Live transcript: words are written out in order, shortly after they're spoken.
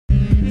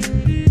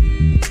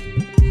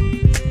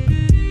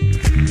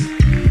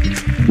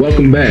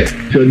Welcome back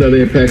to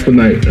another impactful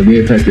night of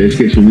the Impact of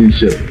Educational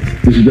Leadership.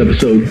 This is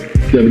episode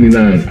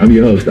 79. I'm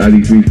your host,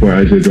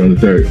 ID34 Isaiah John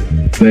III.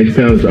 Tonight's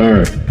panelists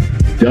are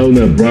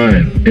Donna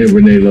Bryan and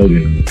Renee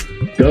Logan.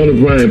 Donna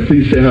Bryan,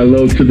 please say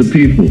hello to the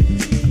people.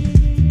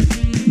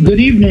 Good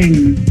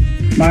evening,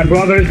 my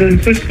brothers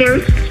and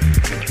sisters.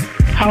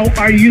 How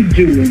are you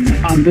doing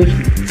on this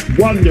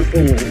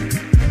wonderful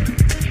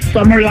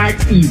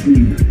summer-like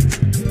evening?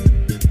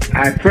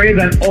 I pray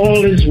that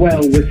all is well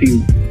with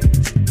you.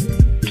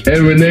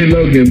 And Renee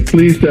Logan,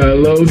 please say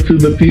hello to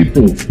the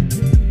people.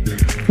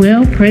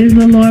 Well, praise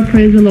the Lord,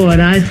 praise the Lord.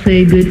 I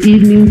say good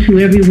evening to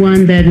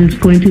everyone that is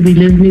going to be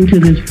listening to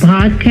this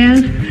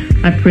podcast.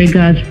 I pray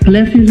God's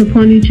blessings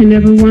upon each and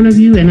every one of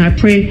you, and I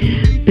pray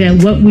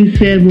that what we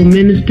said will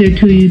minister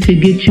to you to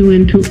get you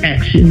into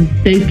action.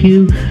 Thank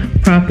you,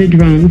 Prophet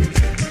Drone.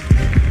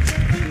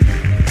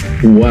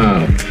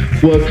 Wow.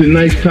 Well,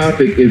 tonight's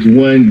topic is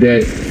one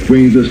that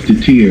brings us to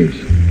tears,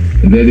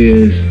 and that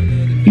is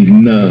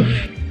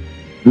enough.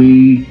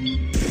 We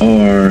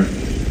are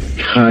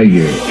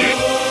tired.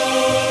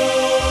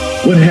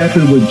 What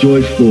happened with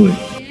George Floyd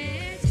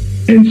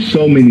and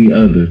so many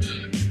others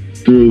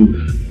through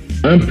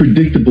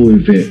unpredictable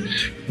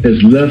events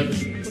has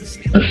left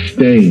a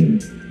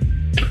stain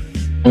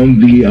on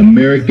the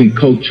American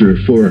culture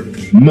for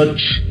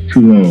much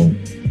too long.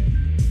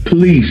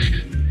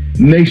 Police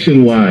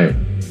nationwide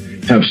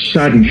have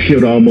shot and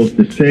killed almost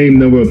the same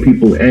number of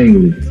people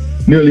annually,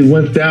 nearly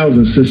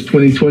 1,000 since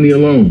 2020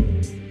 alone.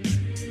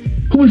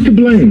 Who is to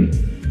blame?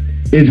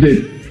 Is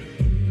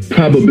it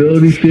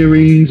probability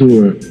theories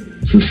or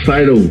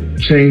societal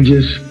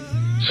changes,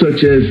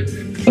 such as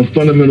a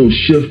fundamental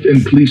shift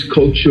in police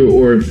culture,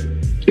 or is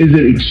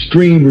it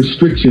extreme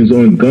restrictions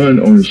on gun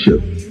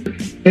ownership?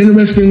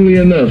 Interestingly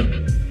enough,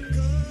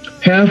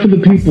 half of the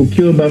people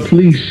killed by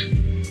police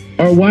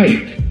are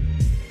white,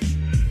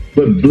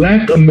 but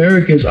Black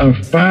Americans are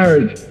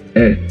fired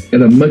at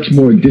a much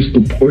more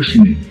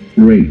disproportionate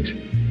rate.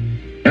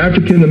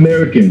 African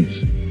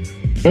Americans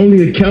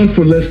only account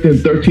for less than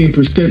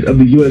 13% of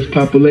the U.S.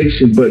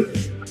 population, but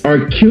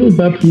are killed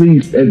by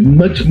police at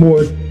much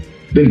more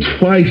than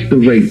twice the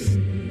rate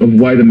of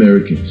white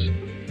Americans.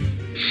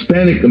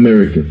 Hispanic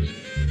Americans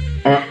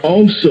are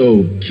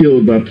also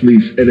killed by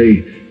police at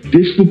a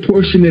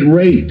disproportionate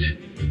rate.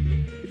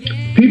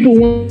 People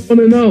want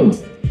to know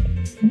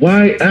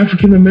why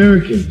African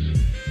Americans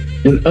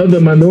and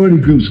other minority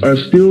groups are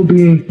still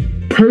being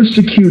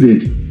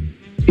persecuted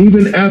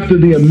even after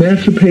the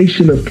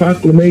Emancipation of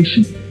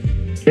Proclamation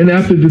and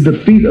after the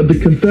defeat of the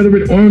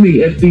Confederate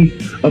Army at the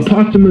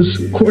eponymous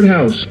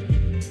courthouse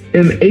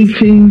in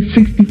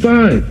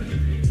 1865.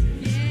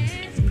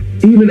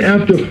 Even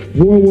after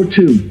World War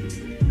II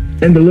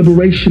and the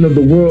liberation of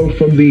the world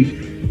from the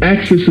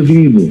axis of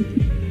evil,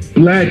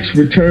 Blacks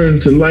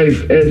returned to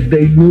life as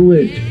they knew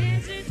it.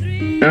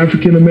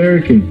 African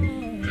Americans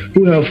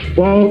who have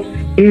fought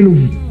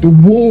in the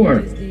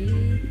war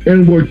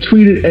and were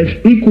treated as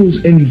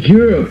equals in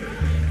Europe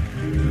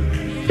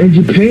and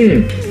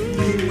Japan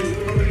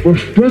were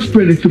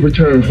frustrated to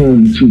return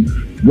home to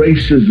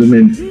racism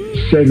and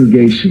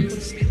segregation.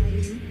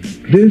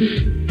 This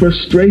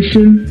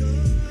frustration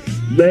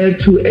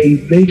led to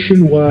a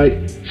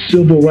nationwide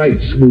civil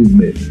rights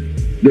movement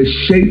that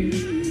shaped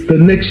the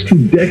next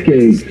 2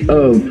 decades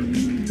of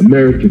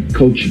American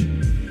culture.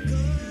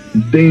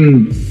 The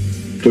theme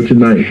for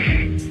tonight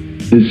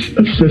is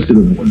a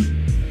sensitive one.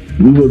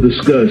 We will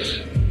discuss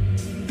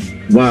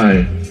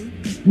why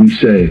we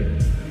say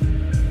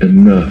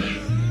enough.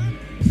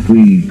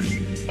 We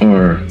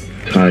are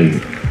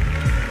tired.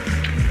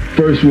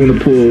 First, we want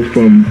to pull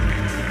from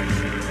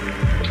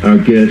our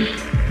guest,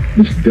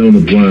 Ms. Donna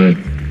Bryan.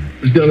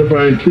 Ms. Donna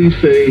Bryan, please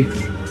say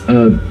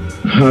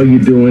how you're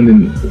doing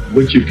and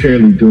what you're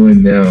currently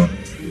doing now.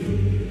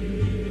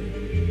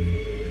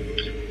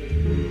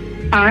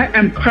 I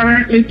am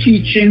currently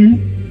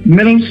teaching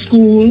middle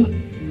school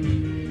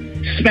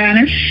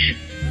Spanish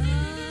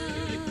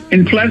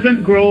in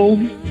Pleasant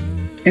Grove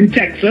in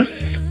Texas,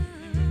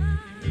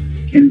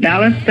 in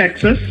Dallas,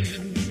 Texas,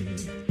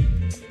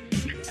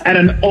 at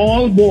an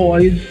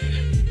all-boys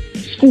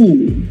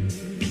school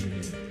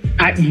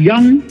at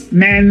Young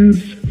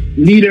Men's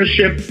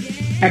Leadership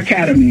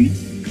Academy.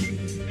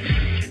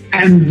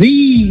 And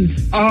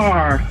these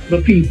are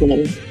the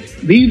people,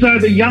 these are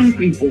the young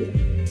people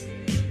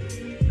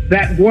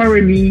that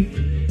worry me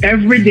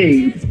every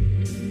day,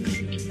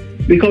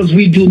 because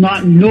we do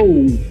not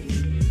know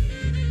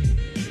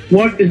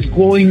what is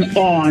going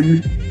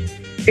on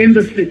in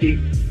the city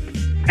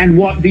and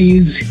what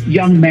these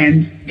young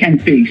men can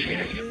face.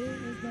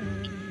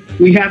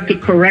 We have to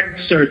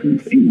correct certain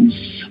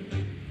things.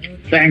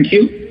 Thank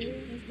you.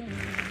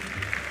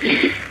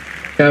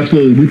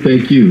 Absolutely, we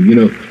thank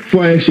you.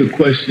 Before I ask you a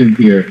question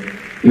here,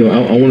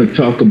 I want to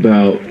talk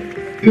about,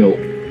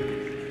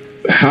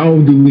 how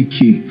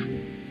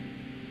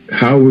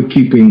we're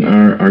keeping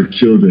our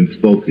children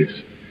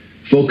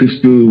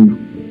focused through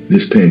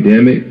this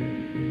pandemic,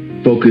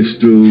 focused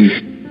through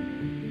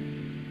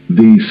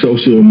the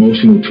social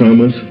emotional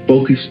traumas,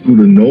 focused through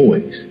the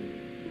noise.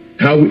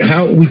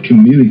 how we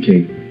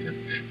communicate,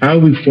 how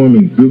we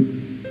forming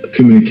group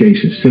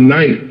communications.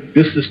 Tonight,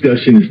 this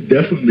discussion is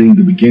definitely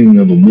the beginning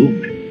of a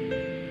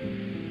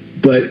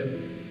movement, but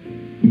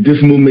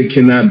this movement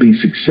cannot be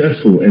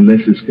successful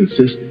unless it's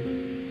consistent.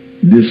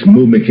 This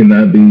movement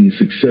cannot be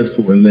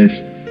successful unless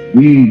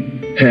we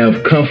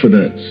have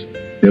confidence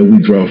that we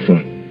draw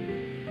from,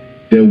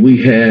 that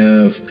we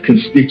have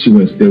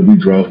constituents that we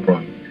draw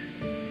from,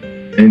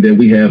 and that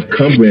we have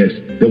comrades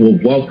that will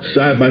walk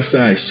side by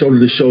side, shoulder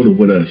to shoulder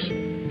with us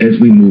as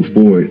we move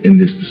forward in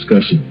this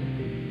discussion.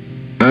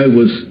 I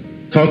was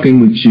talking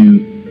with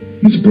you,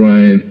 Ms.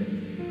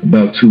 Bryan,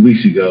 about 2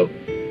 weeks ago,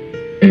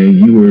 and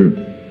you were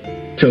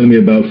telling me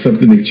about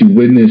something that you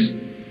witnessed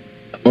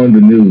on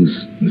the news,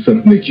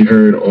 something that you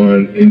heard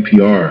on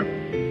NPR,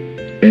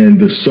 and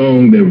the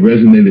song that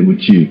resonated with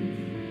you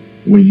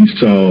when you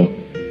saw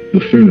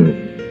the funeral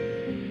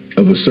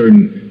of a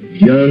certain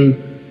young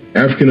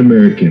African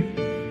American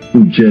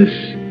who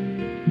just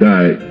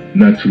died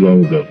not too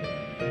long ago.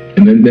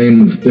 And the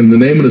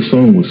name of the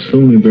song was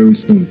 "Soon and Very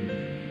Soon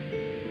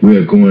We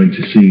Are Going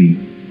to See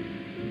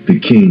the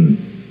King."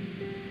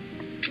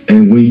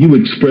 And when you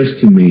expressed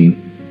to me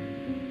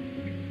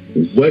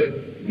what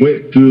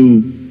went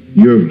through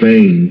your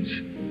veins,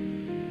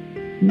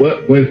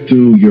 what went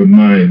through your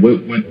mind,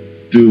 what went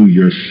through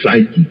your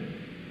psyche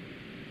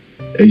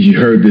as you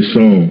heard this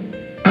song,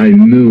 I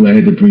knew I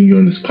had to bring you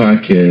on this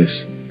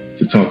podcast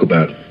to talk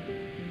about it.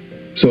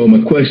 So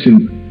my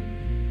question,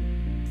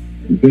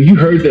 when you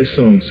heard that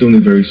song, "Soon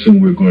and Very Soon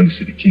We're Going to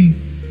See the King,"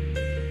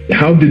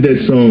 how did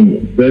that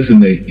song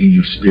resonate in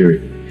your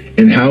spirit?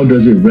 And how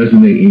does it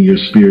resonate in your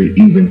spirit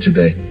even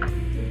today?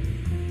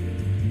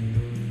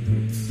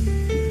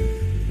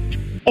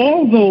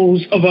 All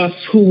those of us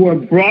who were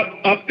brought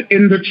up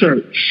in the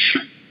church,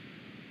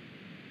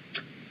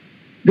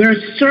 there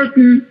are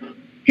certain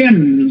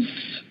hymns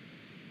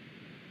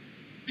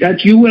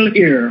that you will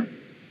hear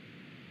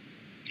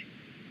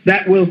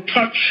that will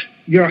touch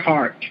your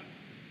heart.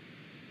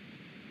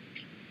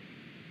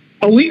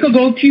 A week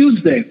ago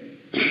Tuesday,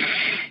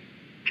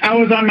 I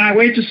was on my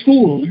way to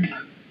school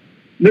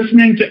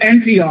listening to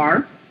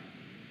NPR,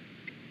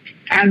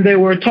 and they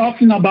were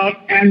talking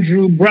about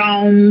Andrew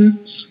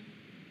Brown's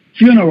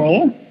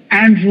funeral,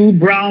 Andrew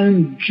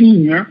Brown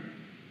Jr.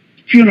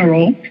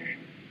 funeral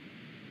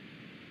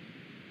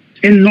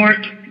in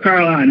North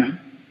Carolina.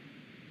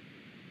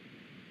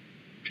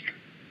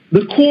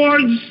 The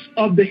chords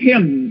of the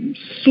hymn,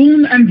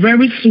 "Soon and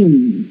Very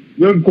Soon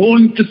We're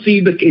Going to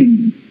See the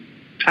King."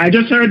 I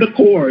just heard the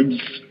chords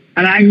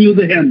and I knew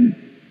the hymn.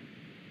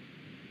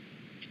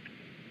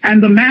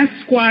 And the mass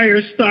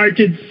choir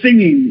started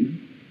singing,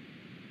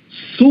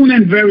 "Soon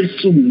and very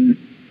soon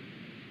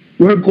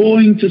we're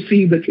going to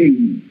see the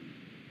King.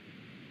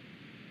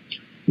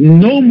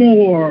 No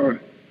more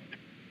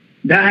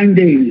dying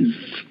days.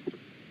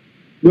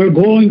 We're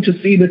going to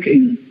see the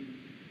King."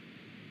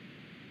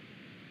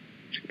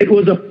 It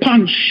was a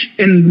punch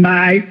in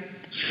my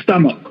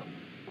stomach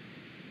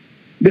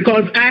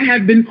because I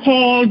had been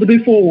called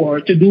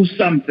before to do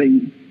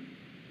something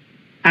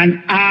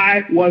and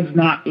I was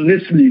not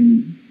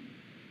listening.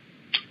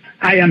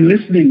 I am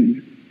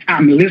listening.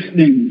 I'm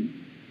listening.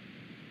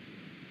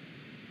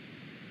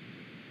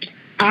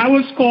 I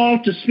was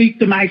called to speak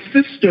to my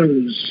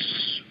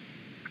sisters.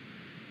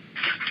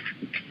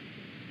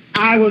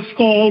 I was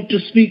called to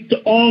speak to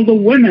all the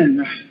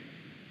women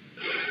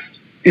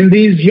in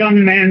these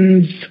young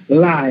men's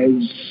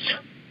lives.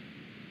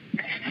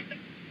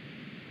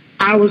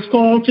 I was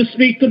called to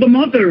speak to the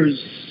mothers,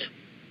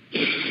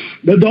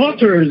 the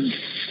daughters,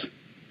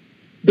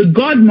 the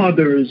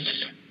godmothers,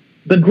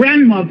 the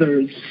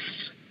grandmothers,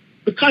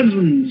 the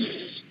cousins,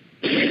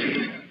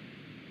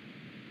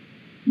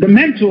 the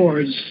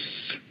mentors.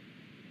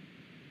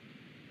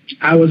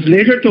 I was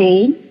later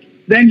told,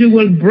 then you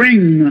will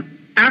bring,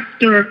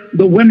 after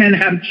the women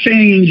have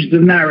changed the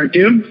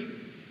narrative,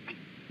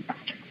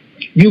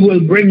 you will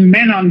bring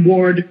men on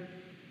board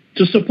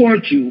to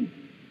support you.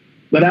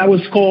 But I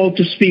was called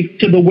to speak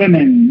to the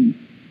women.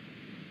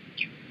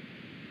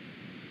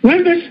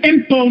 When this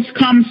impulse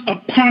comes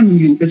upon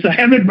you, it's a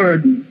heavy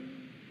burden.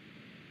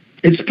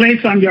 It's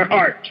placed on your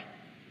heart.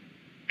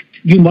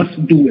 You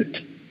must do it.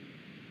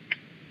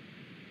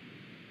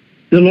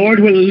 The Lord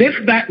will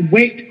lift that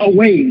weight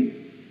away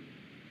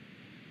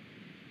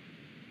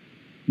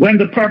when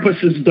the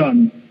purpose is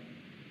done.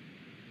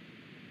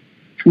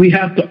 We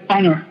have to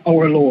honor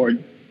our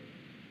Lord.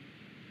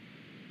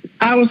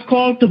 I was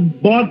called to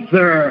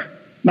bother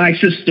my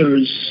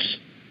sisters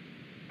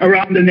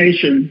around the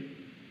nation.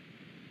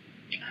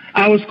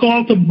 I was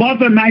called to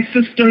bother my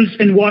sisters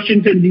in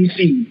Washington,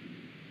 D.C.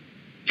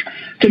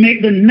 to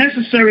make the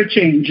necessary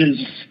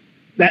changes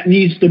that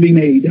needs to be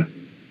made.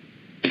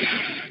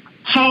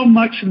 How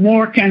much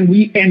more can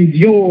we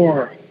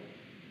endure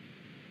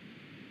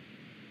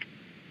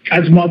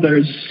as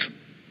mothers?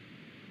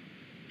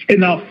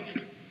 Enough.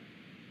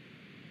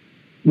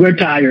 We're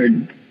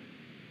tired.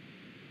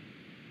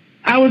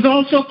 I was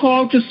also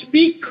called to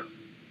speak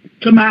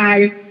to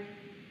my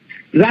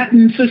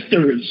Latin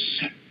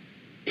sisters.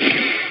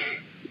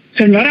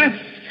 Señoras,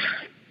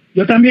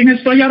 yo también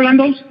estoy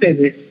hablando a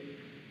ustedes.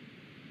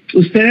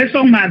 Ustedes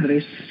son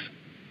madres,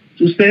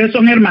 ustedes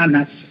son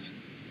hermanas.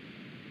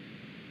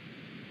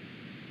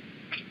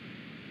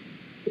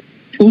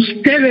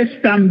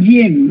 Ustedes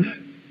también,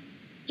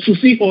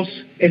 sus hijos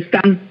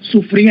están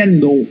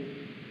sufriendo.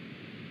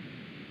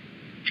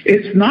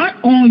 It's not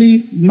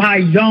only my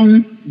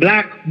young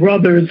black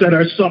brothers that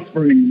are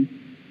suffering.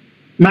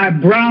 My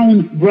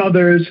brown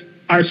brothers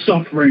are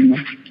suffering.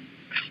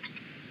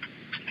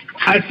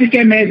 Así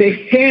que me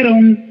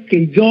dijeron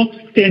que yo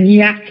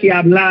tenía que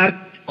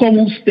hablar con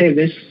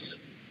ustedes.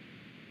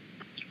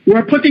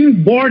 We're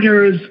putting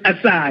borders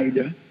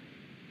aside.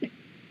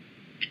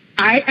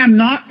 I am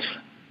not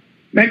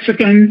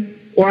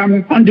Mexican, or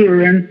I'm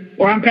Honduran,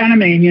 or I'm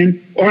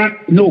Panamanian,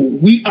 no,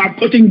 we are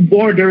putting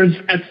borders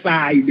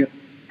aside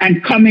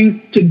and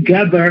coming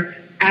together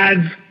as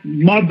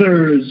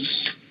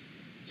mothers,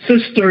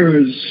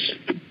 sisters,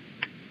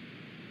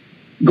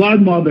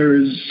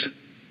 godmothers.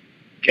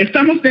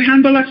 Estamos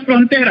dejando las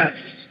fronteras.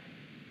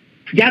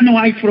 Ya no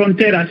hay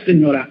fronteras,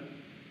 señora.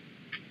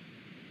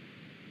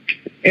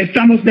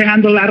 Estamos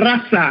dejando la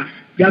raza.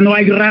 Ya no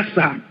hay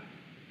raza.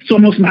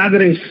 Somos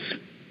madres.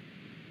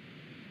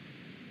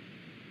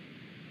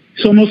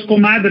 Somos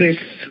comadres.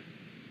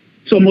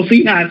 Somos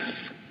hijas.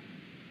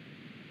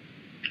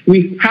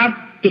 We have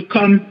to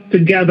come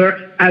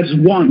together as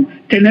one.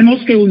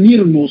 Tenemos que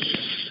unirnos.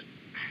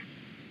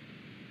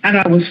 And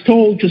I was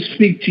told to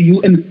speak to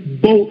you in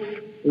both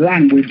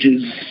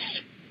languages.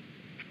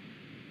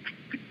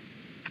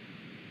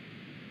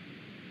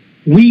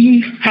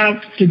 We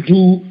have to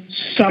do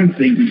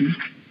something,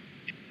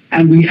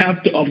 and we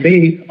have to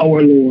obey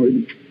our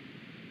Lord.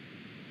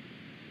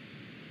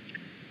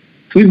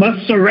 We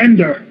must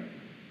surrender.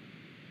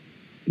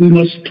 We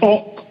must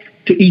talk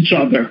to each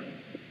other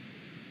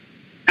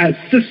as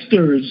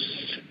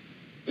sisters.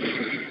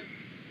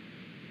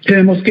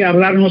 Tenemos que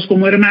hablarnos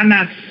como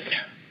hermanas.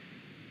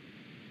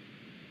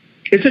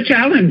 It's a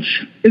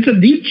challenge. It's a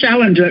deep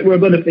challenge that we're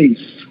going to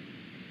face.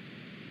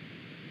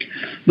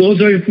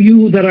 Those of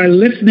you that are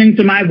listening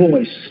to my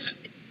voice,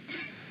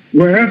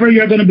 wherever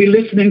you're going to be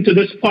listening to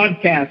this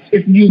podcast,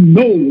 if you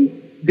know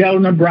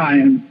Del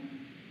O'Brien,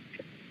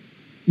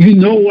 you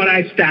know what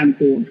I stand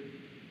for.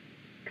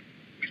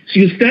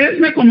 Si ustedes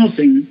me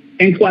conocen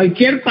en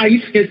cualquier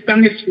país que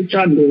están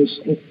escuchando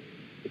esto,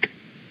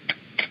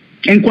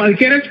 en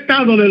cualquier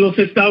estado de los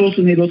Estados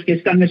Unidos que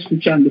están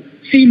escuchando,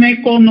 si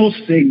me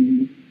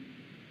conocen,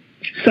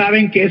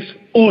 saben que es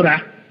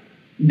hora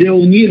de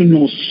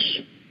unirnos.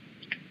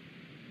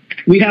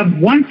 We have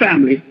one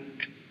family,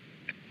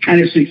 and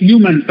it's a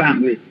human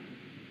family.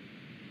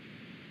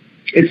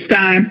 It's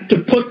time to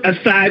put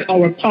aside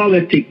our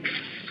politics.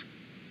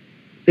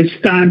 It's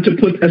time to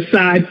put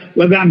aside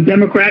whether I'm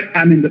Democrat,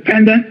 I'm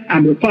Independent,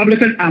 I'm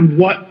Republican, I'm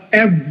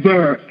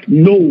whatever.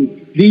 No,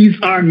 these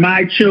are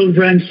my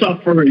children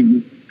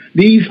suffering.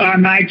 These are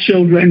my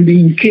children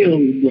being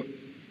killed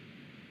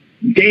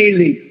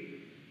daily.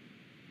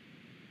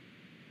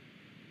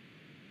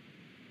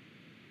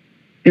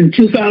 In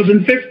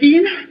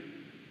 2015,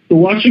 the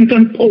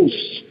Washington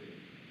Post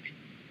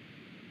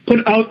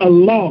put out a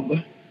log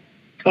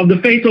of the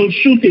fatal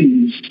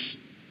shootings.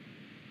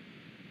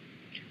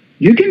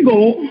 You can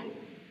go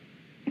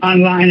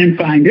online and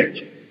find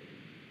it.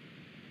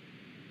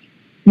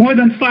 More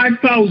than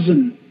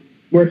 5,000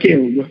 were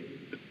killed.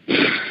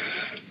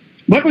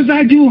 What was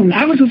I doing?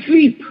 I was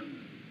asleep.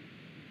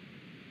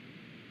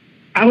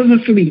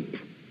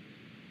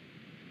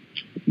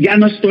 Ya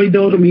no estoy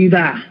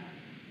dormida.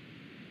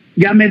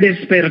 Ya me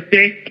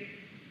desperté.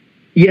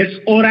 Y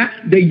es hora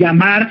de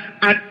llamar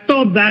a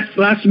todas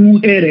las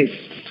mujeres,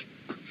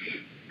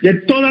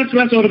 de todas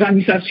las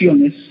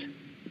organizaciones,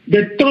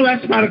 de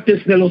todas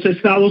partes de los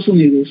Estados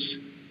Unidos,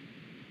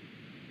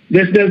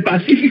 desde el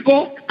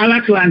Pacífico al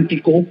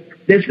Atlántico,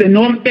 desde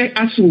norte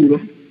a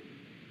sur.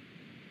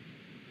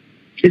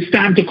 It's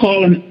time to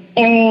call on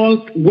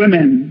all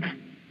women,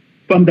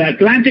 from the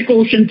Atlantic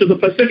Ocean to the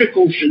Pacific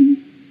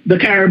Ocean, the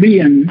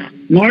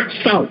Caribbean, north,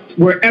 south,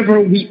 wherever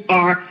we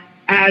are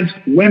as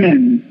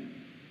women,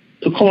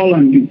 to call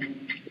on you.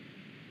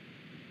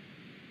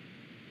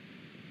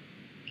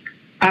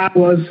 I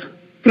was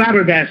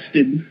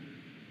flabbergasted.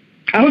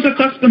 I was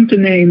accustomed to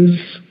names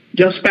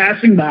just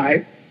passing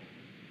by.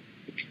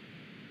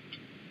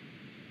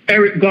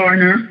 Eric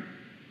Garner,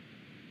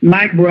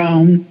 Mike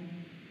Brown,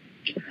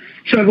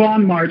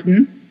 Trayvon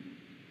Martin,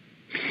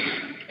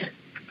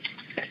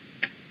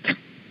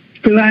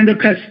 Philando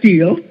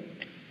Castile.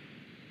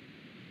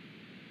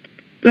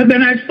 But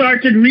then I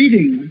started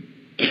reading.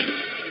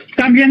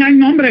 También hay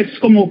nombres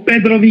como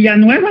Pedro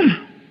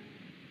Villanueva,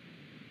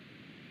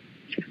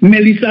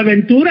 Melissa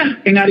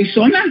Ventura en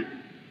Arizona,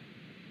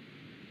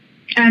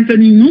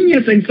 Anthony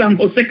Núñez en San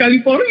José,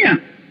 California,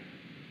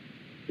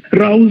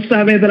 Raúl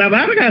Saavedra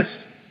Vargas,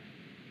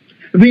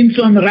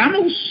 Vincent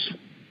Ramos.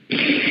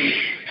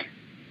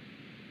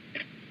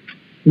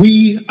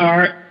 We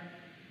are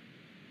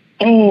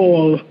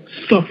all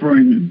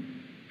suffering.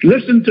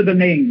 Listen to the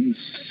names.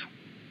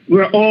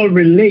 We're all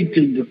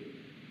related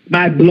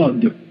by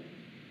blood.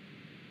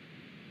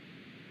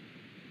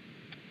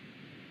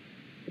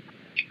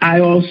 I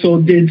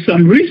also did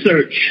some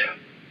research.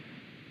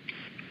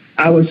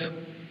 I was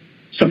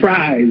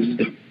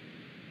surprised.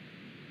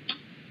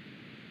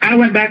 I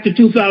went back to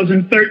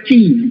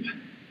 2013.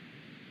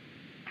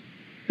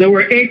 There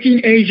were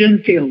 18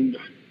 Asians killed,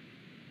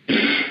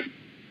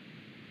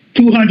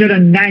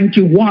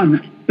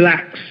 291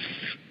 blacks,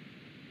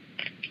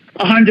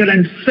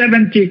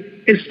 170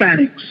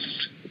 Hispanics,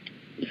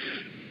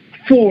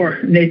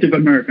 4 Native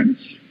Americans.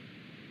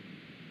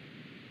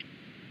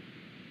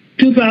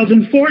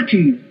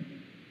 2014,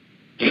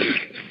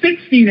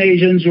 16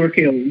 Asians were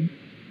killed,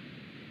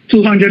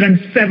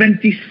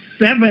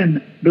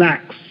 277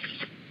 blacks,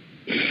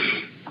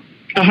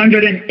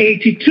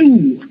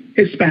 182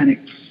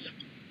 Hispanics,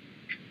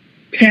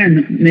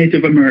 10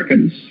 Native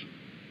Americans.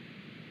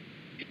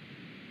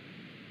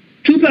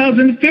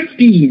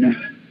 2015,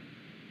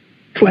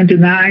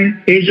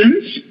 29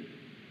 Asians,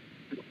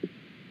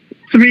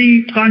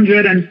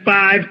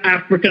 305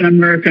 African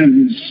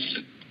Americans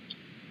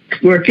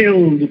were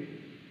killed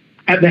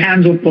at the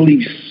hands of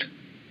police.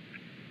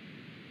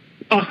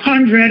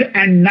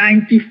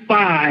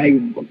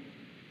 195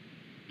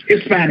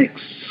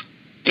 Hispanics,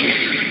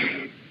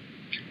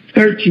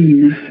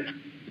 13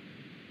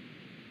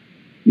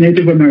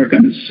 Native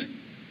Americans.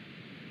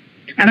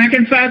 And I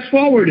can fast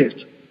forward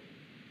it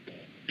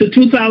to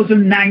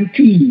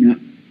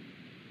 2019.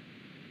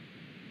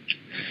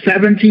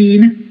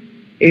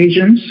 17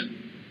 Asians,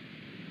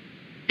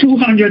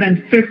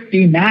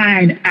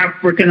 259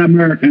 African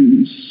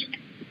Americans,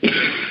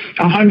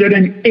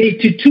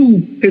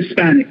 182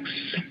 Hispanics,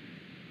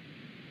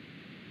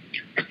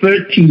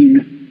 13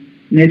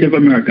 Native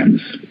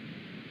Americans.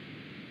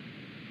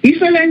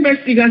 Hice la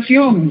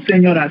investigación,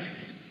 señoras,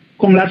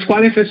 con las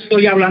cuales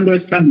estoy hablando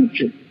esta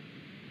noche.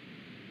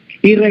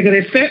 Y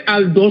regresé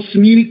al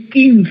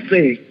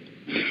 2015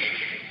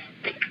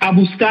 a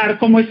buscar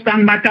cómo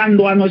están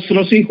matando a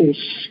nuestros hijos,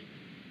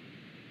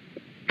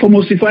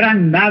 como si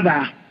fueran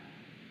nada.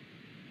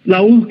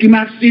 La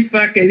última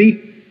cifra que di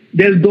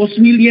del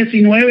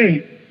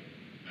 2019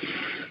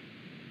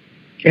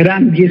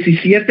 eran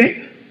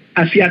 17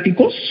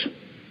 asiáticos,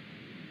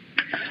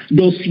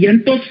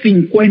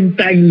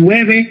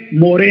 259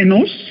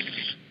 morenos,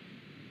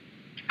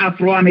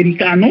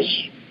 afroamericanos,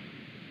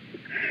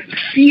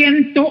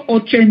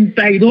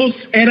 182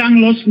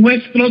 eran los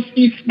nuestros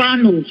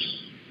hispanos.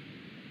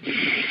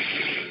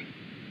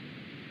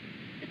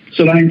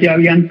 Solamente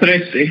habían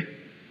 13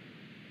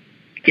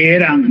 que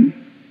eran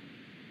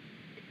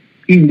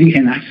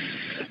indígenas.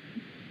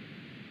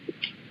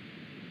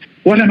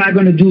 What am I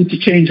going to do to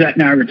change that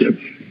narrative?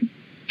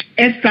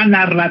 Esta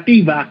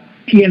narrativa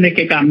tiene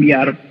que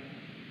cambiar.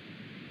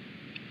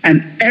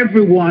 And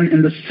everyone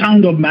in the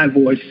sound of my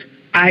voice,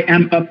 I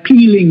am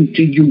appealing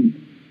to you.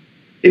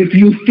 If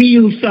you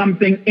feel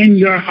something in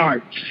your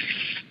hearts,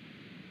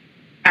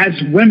 as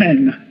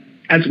women,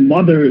 as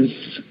mothers,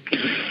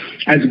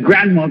 as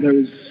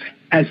grandmothers,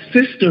 as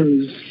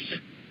sisters,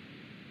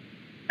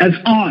 as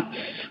aunts,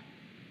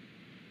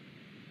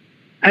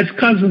 as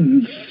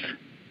cousins,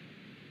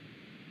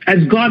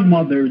 as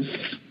godmothers,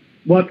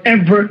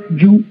 whatever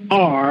you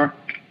are,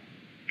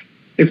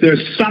 if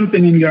there's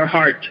something in your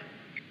heart,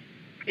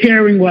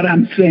 hearing what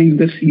I'm saying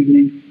this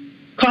evening,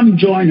 come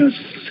join us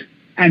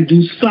and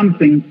do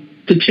something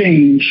to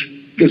change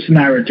this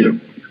narrative.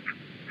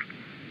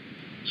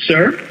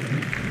 Sir?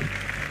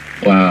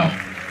 Wow.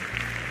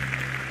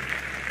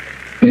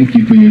 Thank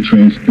you for your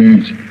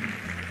transparency.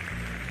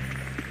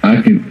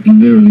 I can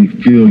literally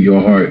feel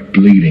your heart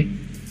bleeding.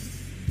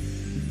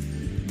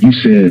 You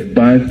said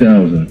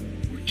 5,000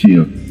 were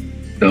killed.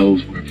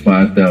 Those were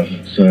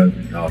 5,000 sons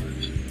and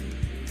daughters.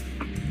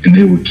 And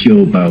they were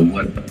killed by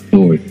what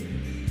authority?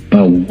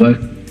 By what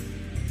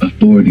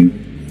authority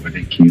were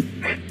they killed?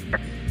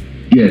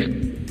 Yes,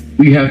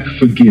 we have to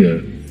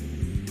forgive.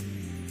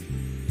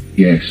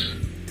 Yes,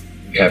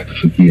 we have to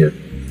forgive.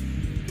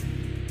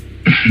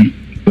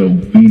 But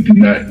we do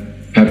not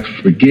have to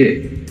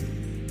forget.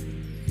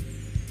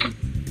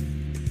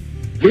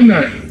 We're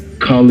not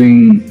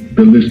calling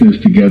the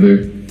listeners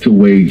together to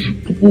wage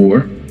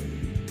war.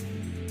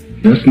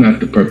 That's not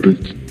the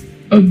purpose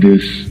of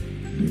this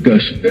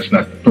discussion. That's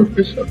not the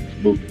purpose of this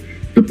movement.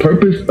 The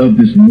purpose of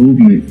this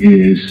movement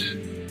is,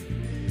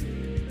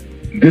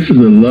 this is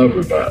a love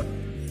revival.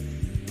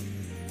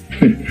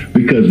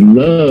 Because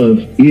love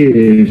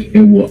is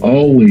and will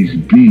always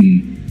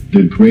be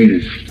the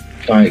greatest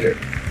fighter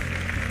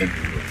in the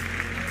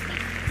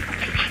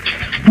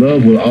world.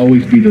 Love will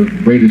always be the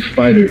greatest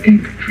fighter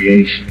in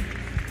creation.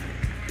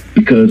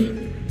 Because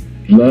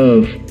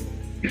love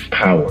is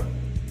power.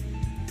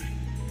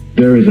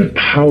 There is a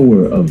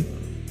power of love.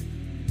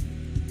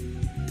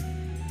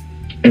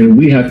 And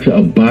we have to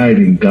abide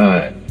in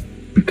God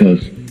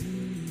because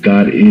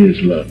God is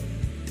love.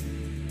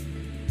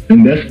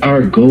 And that's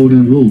our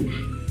golden rule.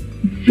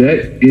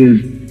 That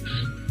is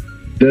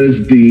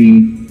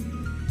the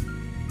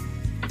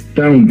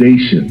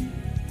foundation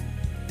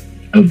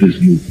of this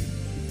movement.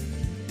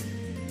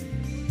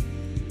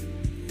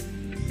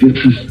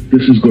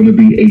 This is going to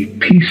be a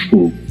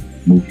peaceful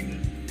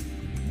movement,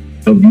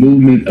 a of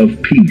movement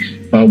of peace.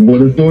 By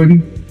what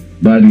authority?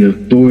 By the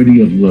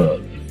authority of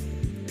love.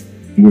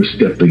 We're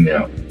stepping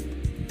out.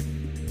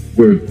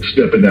 We're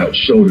stepping out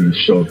shoulder to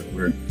shoulder.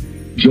 We're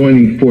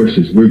joining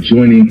forces. We're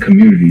joining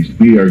communities.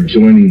 We are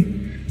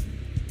joining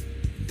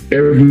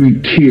every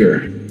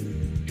tier.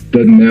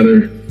 Doesn't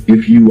matter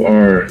if you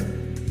are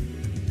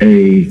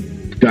a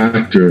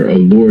doctor, a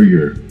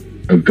lawyer,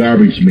 a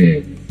garbage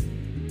man,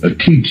 a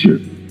teacher,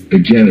 a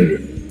janitor.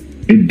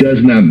 It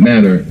does not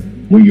matter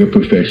what your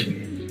profession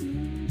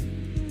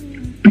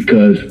is,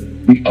 because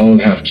we all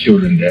have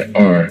children that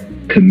are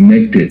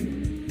connected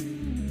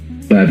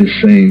by the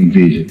same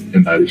vision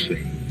and by the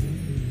same.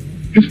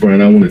 Ms.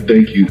 Brian, I want to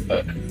thank you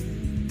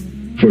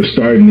for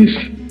starting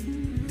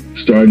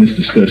this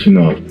discussion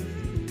off.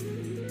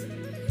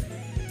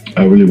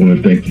 I really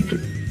want to thank you for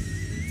that.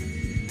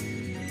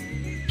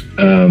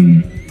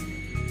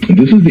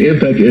 This is the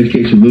impact of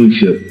education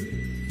leadership.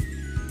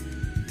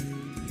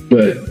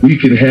 But we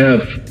can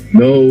have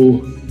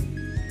no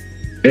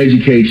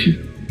education,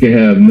 we can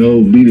have no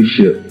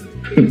leadership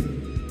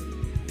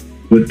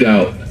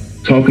without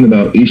talking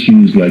about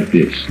issues like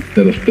this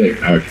that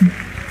affect our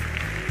community.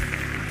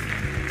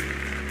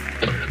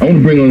 I want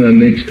to bring on our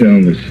next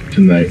panelist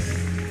tonight.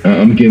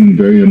 I'm getting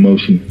very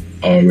emotional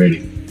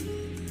already.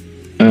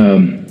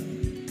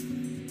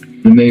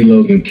 Renee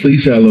Logan,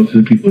 please say hello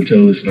to the people and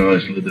tell us now a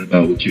little bit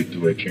about what you're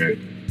doing, Karen.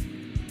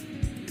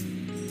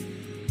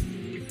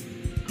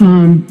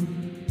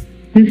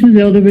 This is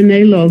Elder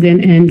Renee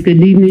Logan, and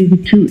good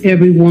evening to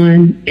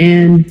everyone.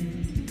 And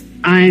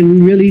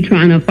I'm really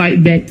trying to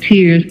fight back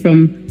tears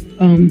from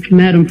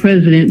Madam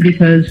President,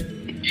 because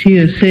she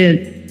has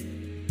said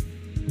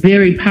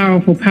very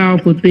powerful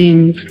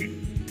things,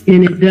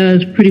 and it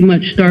does pretty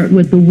much start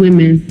with the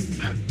women.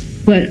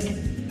 But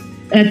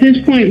at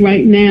this point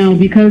right now,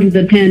 because of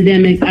the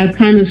pandemic, I've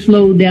kind of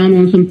slowed down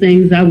on some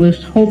things. I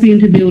was hoping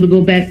to be able to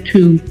go back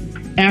to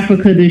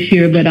Africa this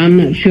year, but I'm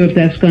not sure if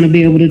that's going to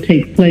be able to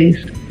take place.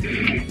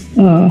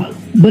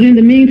 But in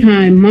the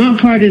meantime, my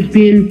heart has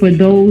been for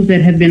those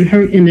that have been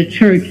hurt in the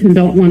church and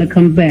don't want to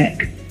come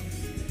back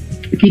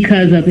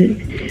because of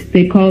it.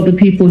 They call the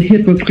people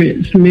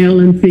hypocrites,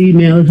 male and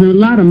females, and a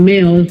lot of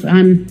males.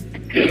 I'm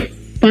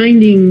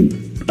finding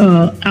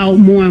out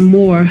more and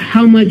more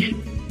how much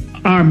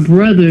our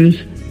brothers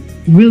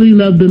really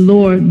love the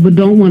Lord but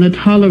don't want to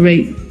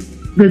tolerate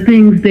the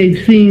things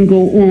they've seen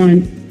go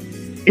on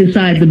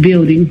inside the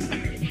building,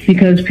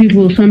 because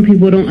some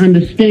people don't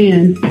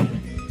understand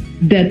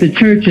that the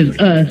church is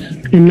us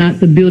and not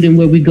the building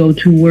where we go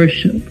to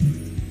worship.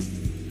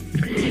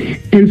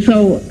 And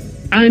so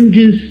I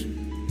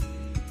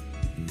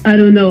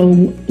don't know,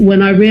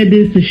 when I read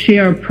this to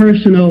share a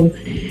personal,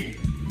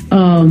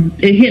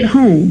 it hit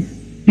home,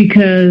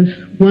 because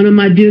one of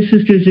my dear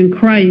sisters in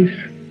Christ,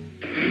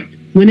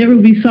 whenever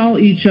we saw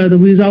each other,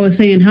 we was always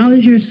saying, "How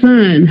is your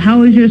son?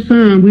 How is your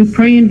son? I'm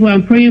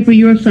praying for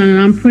your son, and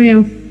I'm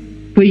praying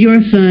for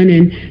your son,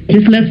 and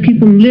just let's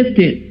keep him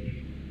lifted."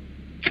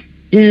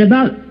 And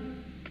about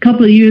a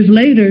couple of years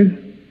later,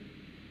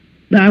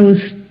 I was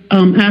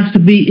asked to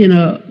be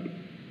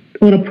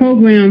on a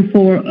program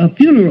for a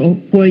funeral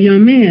for a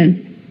young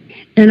man,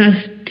 and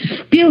I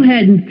still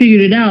hadn't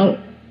figured it out.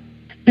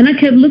 And I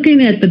kept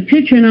looking at the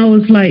picture, and I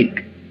was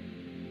like,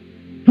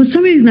 for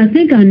some reason, I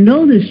think I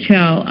know this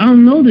child. I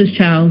don't know this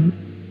child.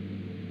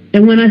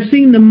 And when I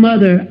seen the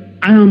mother,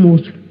 I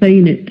almost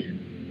fainted,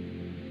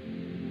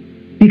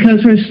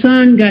 because her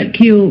son got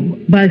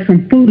killed by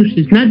some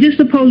foolishness, not just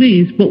the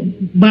police, but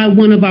by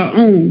one of our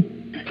own.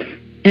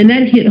 And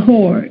that hit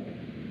hard.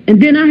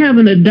 And then I have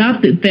an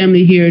adopted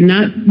family here,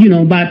 not,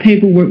 by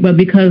paperwork, but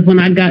because when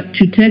I got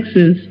to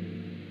Texas,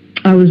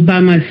 I was by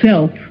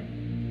myself.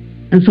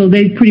 And so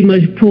they pretty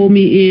much pulled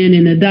me in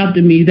and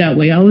adopted me that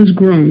way. I was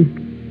grown.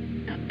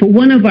 But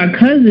one of our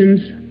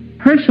cousins,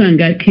 her son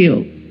got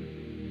killed.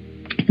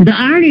 The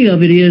irony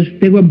of it is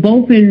they were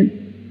both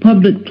in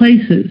public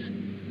places.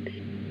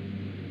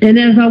 And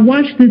as I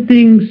watched the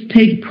things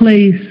take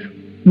place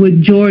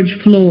with George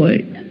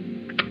Floyd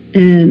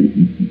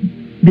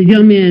and the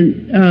young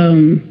man,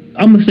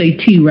 I'm gonna say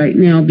T right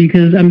now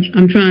because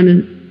I'm trying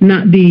to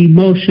not be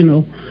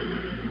emotional.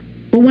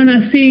 But when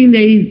I seen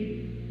they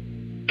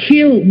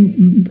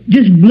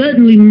just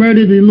blatantly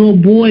murdered a little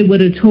boy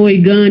with a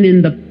toy gun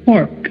in the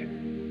park,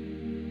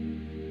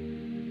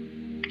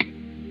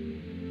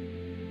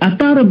 I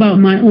thought about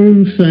my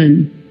own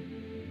son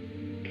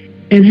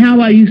and how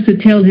I used to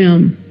tell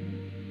him,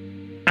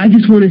 "I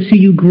just want to see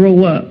you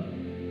grow up.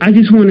 I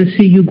just want to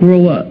see you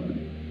grow up.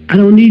 I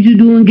don't need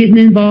you getting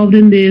involved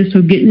in this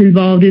or getting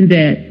involved in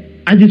that.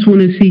 I just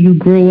want to see you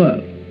grow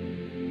up."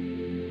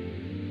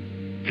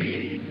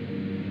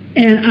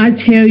 And I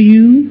tell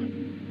you,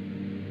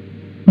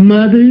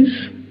 mothers,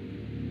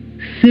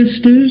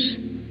 sisters,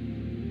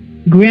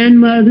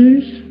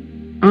 grandmothers,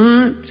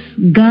 aunts,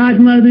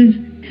 godmothers,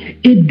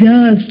 it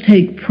does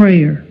take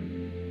prayer.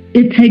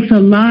 It takes a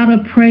lot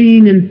of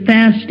praying and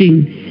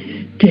fasting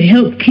to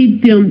help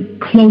keep them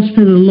close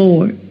to the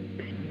Lord.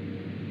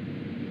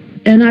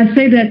 And I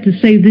say that to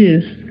say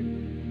this.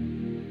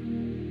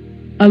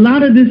 a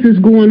lot of this is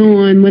going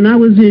on. When I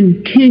was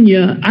in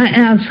Kenya, I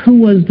asked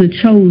who was the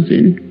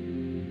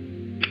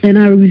chosen, and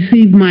I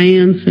received my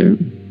answer.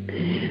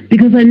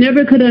 Because I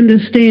never could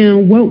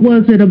understand what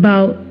was it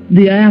about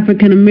the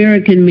African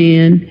American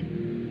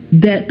man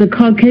that the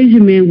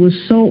Caucasian man was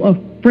so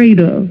afraid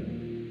of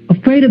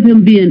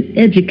him being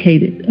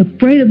educated,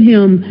 afraid of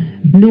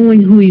him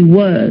knowing who he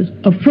was,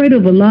 afraid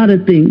of a lot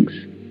of things.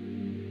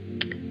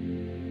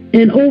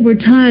 And over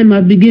time,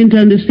 I began to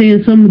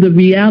understand some of the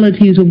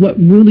realities of what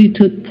really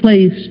took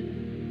place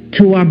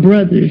to our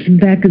brothers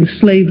back in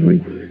slavery.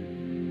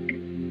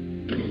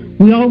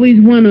 We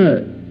always want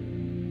to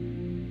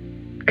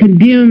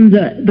condemn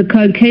the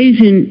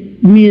Caucasian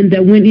men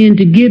that went in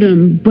to get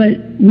them, but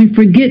we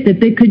forget that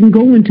they couldn't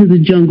go into the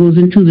jungles,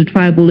 into the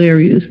tribal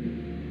areas,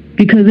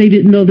 because they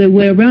didn't know their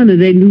way around it.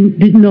 They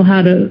didn't know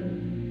how to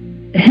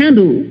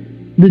handle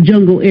the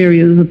jungle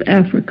areas of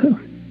Africa.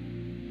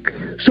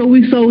 So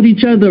we sold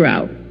each other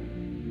out.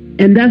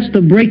 And that's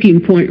the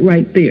breaking point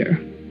right there.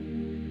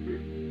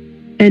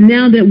 And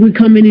now that we're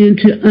coming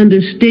into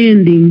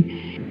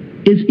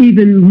understanding, it's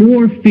even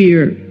more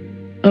fear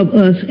of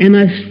us, and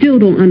I still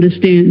don't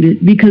understand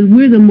it, because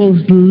we're the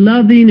most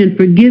loving and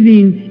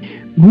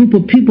forgiving group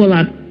of people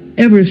I've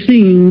ever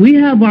seen. We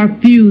have our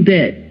few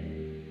that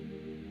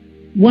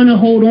want to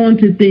hold on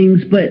to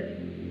things, but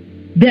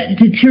that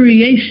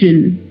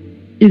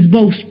deterioration is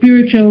both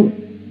spiritual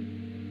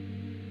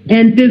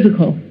and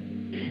physical.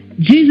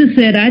 Jesus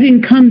said, I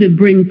didn't come to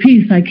bring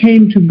peace, I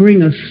came to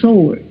bring a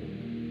sword,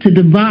 to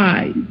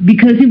divide,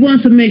 because he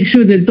wants to make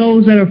sure that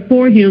those that are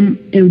for him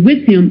and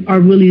with him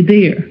are really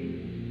there.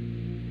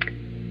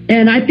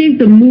 And I think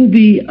the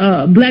movie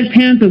Black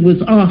Panther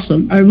was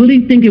awesome. I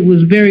really think it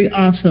was very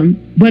awesome,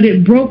 but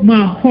it broke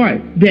my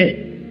heart that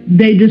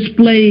they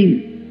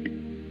displayed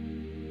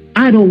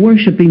idol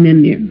worshiping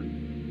in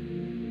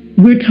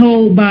there. We're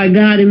told by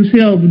God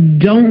himself,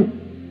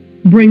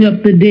 don't bring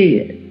up the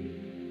dead.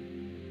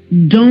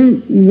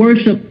 Don't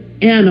worship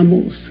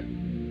animals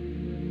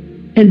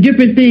and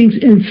different things.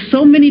 And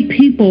so many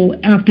people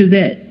after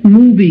that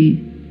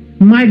movie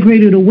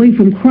migrated away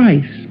from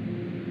Christ.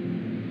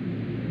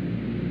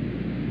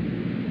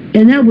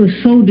 And that was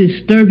so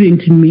disturbing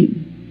to me.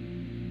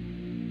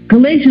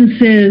 Galatians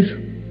says,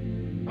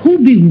 who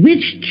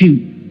bewitched you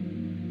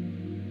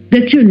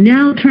that you're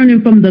now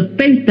turning from the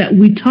faith that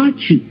we taught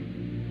you?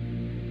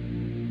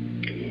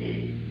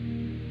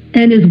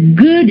 And as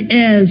good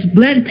as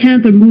Black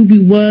Panther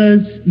movie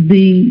was,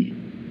 the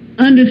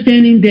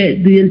understanding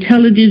that the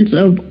intelligence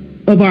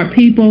of our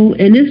people,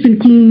 and this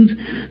includes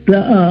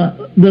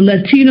the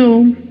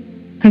Latino,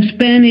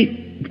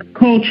 Hispanic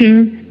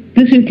culture,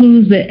 this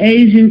includes the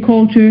Asian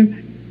culture,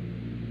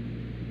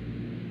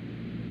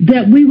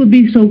 that we would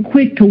be so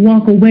quick to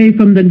walk away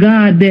from the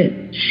God that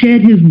shed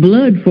his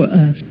blood for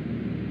us.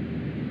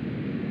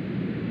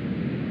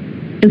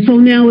 And so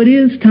now it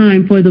is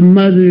time for the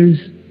mothers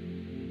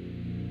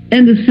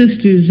and the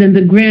sisters and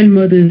the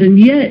grandmothers, and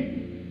yet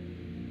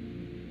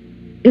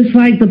it's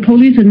like the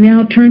police are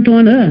now turned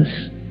on us.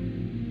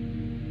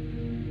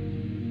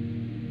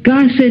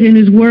 God said in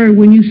his word,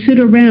 when you sit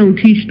around,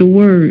 teach the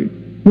word.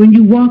 When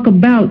you walk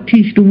about,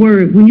 teach the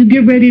word. When you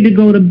get ready to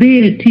go to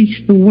bed,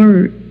 teach the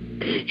word.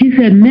 He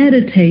said,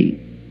 meditate.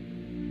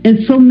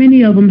 And so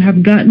many of them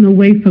have gotten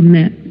away from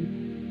that.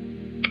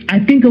 I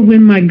think of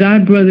when my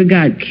godbrother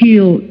got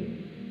killed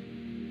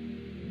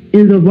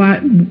in the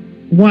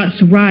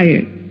Watts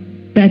riot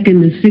back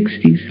in the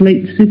 60s,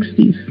 late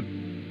 60s.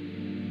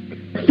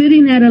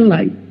 Sitting at a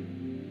light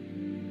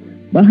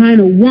behind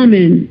a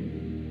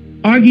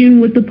woman arguing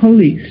with the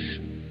police.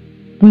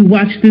 We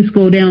watched this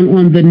go down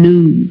on the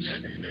news.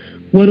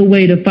 What a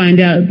way to find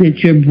out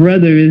that your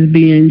brother is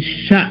being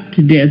shot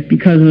to death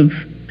because of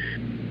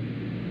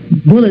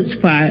bullets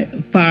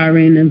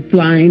firing and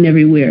flying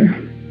everywhere.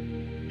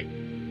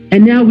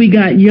 And now we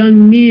got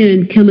young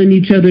men killing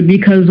each other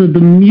because of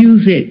the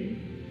music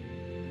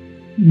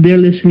they're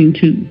listening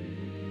to.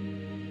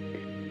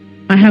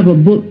 I have a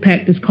book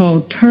pack that's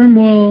called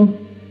Turmoil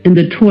in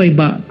the Toy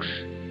Box.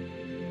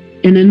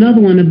 And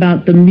another one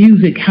about the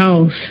music,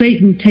 how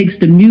Satan takes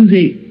the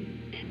music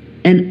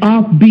and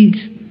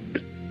offbeats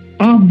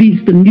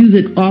the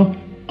music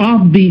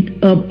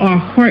offbeat of our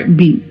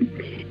heartbeat.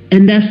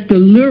 And that's the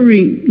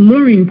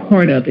luring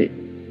part of it.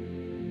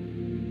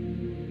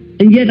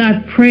 And yet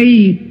I've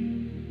prayed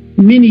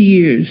many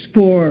years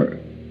for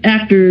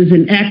actors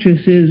and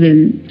actresses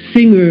and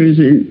singers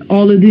and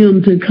all of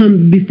them to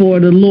come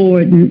before the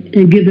Lord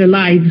and give their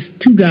lives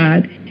to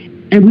God.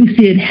 And we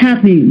see it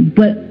happening.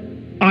 But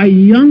our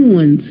young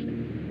ones,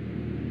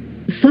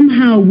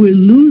 somehow we're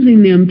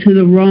losing them to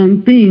the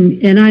wrong thing.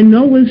 And I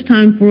know it's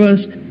time for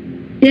us,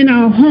 in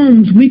our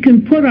homes, we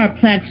can put our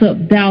plaques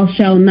up, thou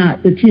shalt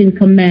not, the 10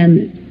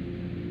 Commandments.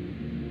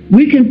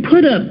 We can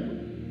put up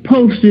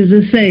posters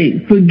that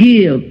say,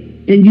 forgive,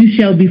 and you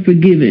shall be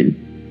forgiven.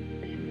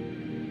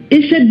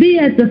 It should be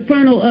at the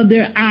frontal of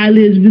their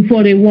eyelids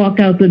before they walk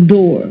out the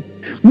door.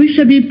 We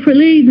should be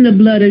pleading the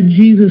blood of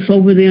Jesus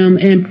over them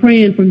and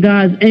praying for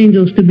God's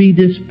angels to be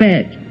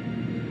dispatched.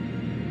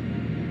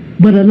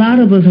 But a lot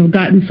of us have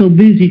gotten so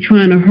busy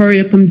trying to hurry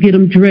up and get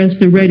them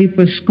dressed and ready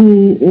for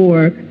school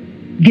or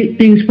get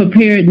things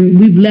prepared, and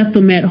we've left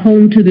them at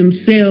home to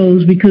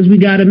themselves because we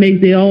got to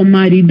make the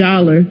almighty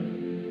dollar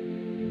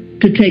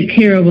to take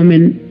care of them.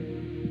 And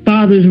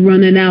fathers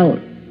running out,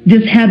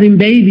 just having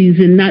babies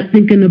and not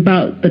thinking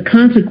about the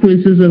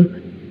consequences of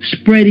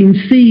spreading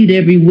seed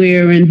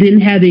everywhere, and then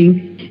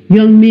having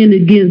young men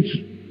against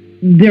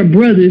their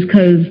brothers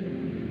because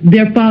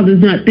their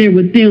father's not there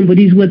with them, but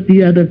he's with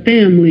the other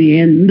family.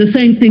 And the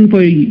same thing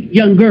for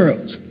young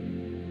girls.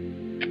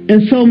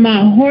 And so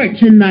my heart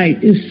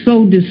tonight is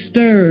so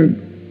disturbed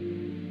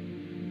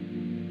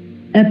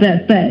at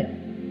that fact.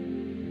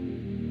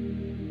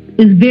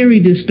 It's very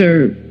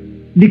disturbed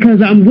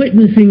because I'm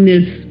witnessing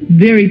this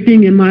very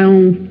thing in my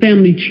own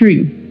family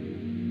tree.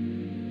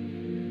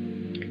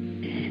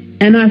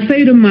 And I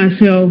say to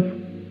myself,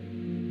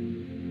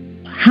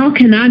 how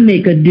can I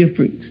make a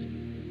difference?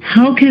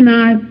 How can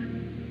I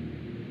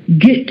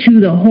get to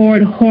the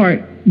hard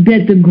heart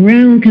that the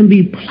ground can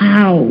be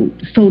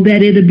plowed so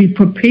that it'll be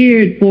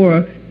prepared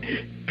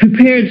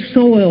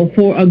soil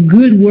for a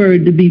good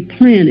word to be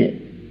planted?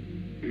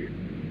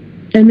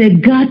 And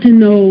they've got to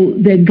know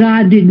that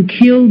God didn't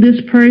kill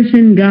this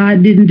person.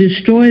 God didn't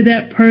destroy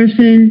that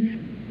person.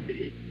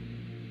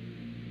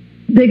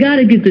 They got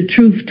to get the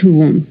truth to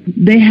them.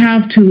 They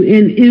have to.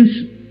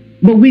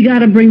 But we got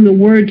to bring the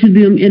word to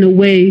them in a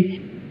way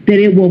that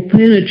it will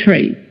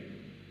penetrate.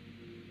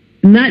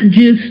 Not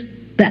just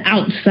the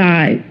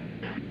outside,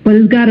 but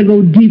it's got to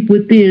go deep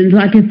within.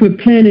 Like if we're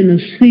planting a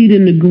seed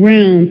in the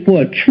ground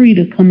for a tree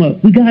to come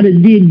up, we got to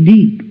dig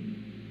deep.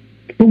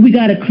 But we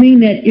got to clean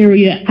that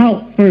area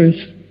out first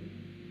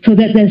so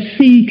that that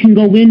seed can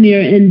go in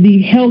there and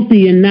be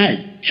healthy and not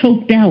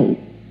choked out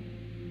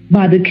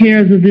by the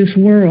cares of this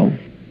world.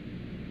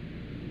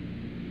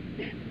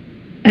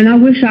 And I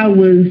wish I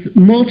was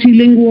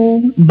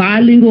multilingual,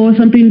 bilingual or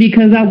something,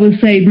 because I would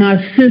say,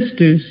 my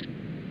sisters,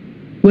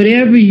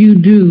 whatever you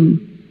do,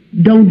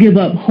 don't give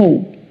up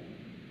hope.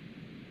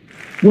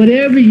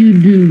 Whatever you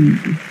do,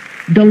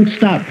 don't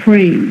stop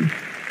praying.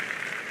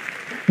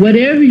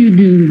 Whatever you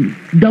do,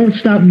 don't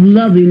stop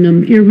loving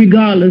them,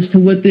 irregardless to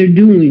what they're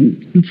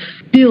doing.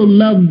 Still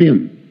love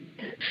them.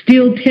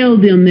 Still tell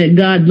them that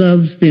God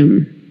loves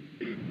them.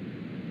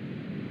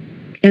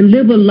 And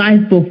live a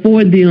life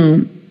before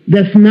them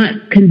that's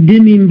not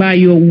condemning by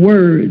your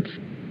words,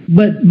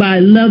 but by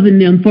loving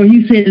them. For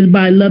he says,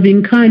 by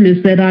loving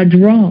kindness that I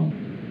draw.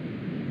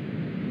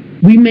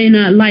 We may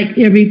not like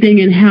everything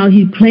and how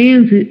he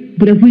plans it,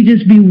 but if we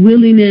just be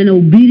willing and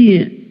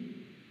obedient,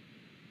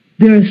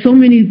 there are so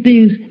many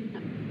things.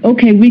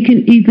 Okay, we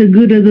can eat the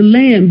good of the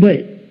land,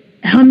 but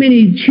how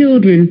many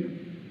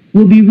children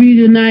will be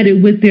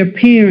reunited with their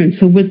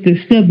parents or with their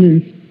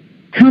siblings?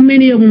 How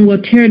many of them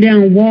will tear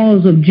down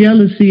walls of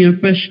jealousy and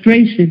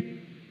frustration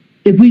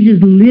if we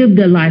just live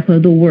the life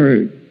of the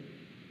word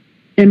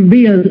and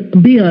be a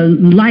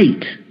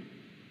light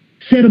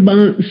set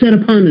upon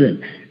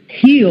the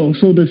hill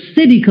so the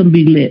city can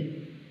be lit?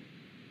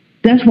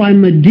 That's why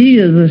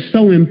Medias are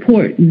so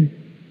important.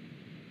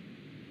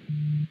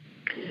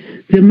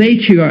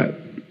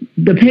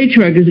 The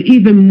patriarch is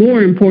even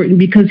more important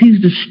because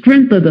he's the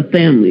strength of the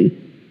family.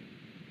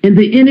 And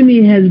the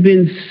enemy has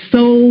been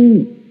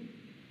so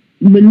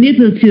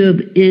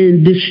manipulative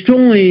in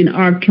destroying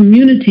our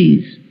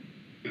communities,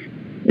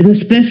 and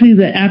especially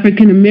the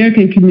African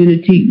American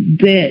community,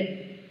 that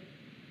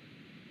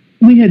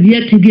we have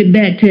yet to get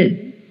back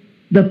to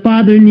the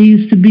father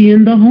needs to be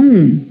in the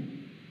home.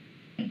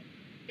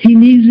 He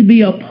needs to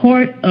be a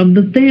part of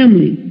the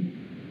family.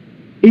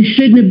 It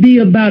shouldn't be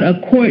about a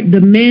court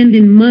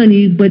demanding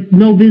money but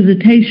no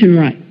visitation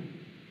right.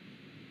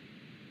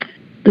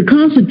 The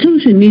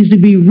Constitution needs to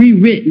be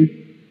rewritten,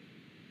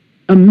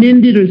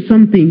 amended or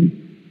something,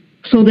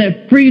 so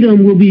that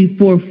freedom will be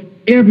for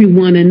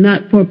everyone and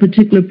not for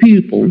particular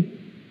people,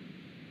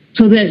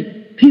 so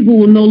that people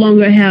will no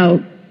longer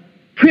have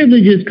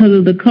privileges because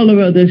of the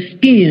color of their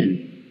skin,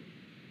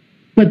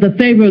 but the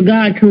favor of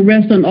God can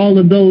rest on all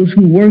of those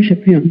who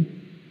worship him.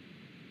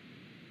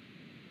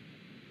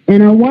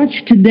 And I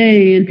watch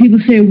today, and people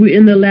say we're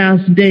in the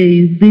last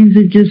days. These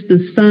are just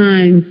the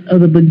signs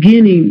of the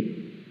beginning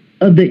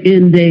of the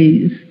end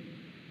days,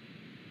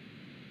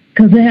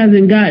 because it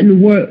hasn't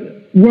gotten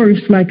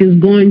worse like it's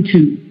going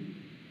to.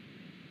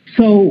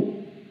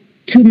 So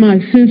to my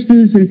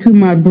sisters and to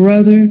my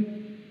brother,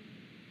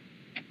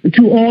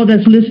 to all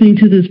that's listening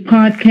to this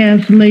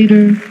podcast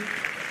later,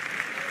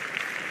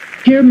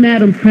 hear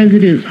Madam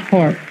President's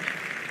heart.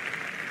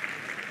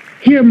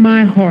 Hear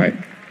my heart.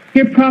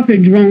 Hear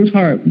Prophet Jerome's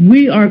heart.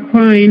 We are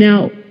crying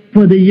out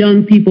for the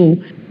young people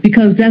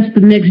because that's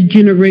the next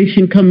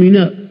generation coming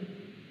up.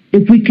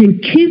 If we can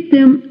keep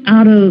them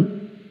out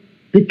of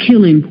the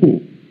killing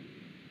pool,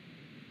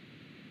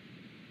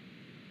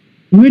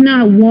 we're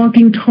not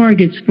walking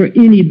targets for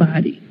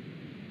anybody.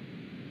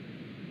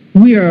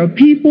 We are a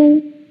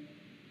people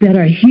that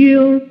are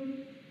here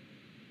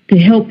to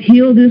help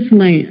heal this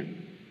land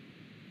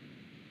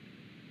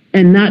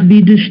and not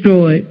be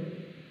destroyed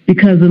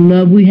because of the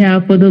love we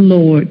have for the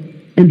Lord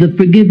and the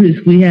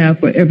forgiveness we have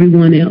for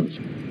everyone else.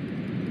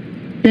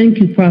 Thank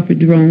you, Prophet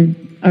Jerome.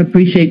 I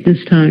appreciate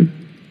this time.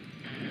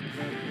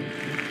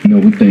 No,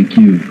 we thank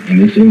you.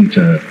 And it's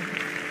anytime.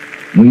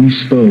 When you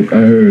spoke,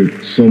 I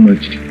heard so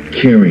much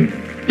caring.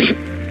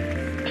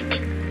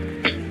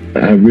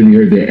 I really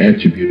heard that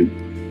attribute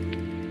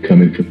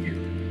coming from you.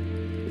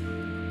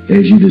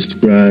 As you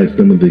described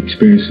some of the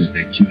experiences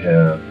that you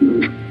have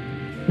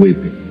with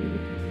it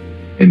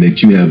and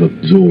that you have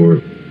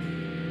absorbed.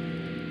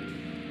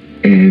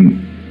 And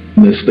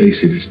let's face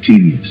it, it's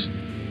tedious.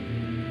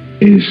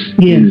 It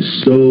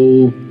is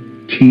so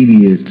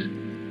tedious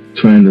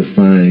trying to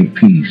find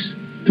peace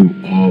through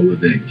all of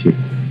that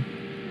killing,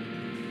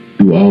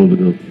 through all of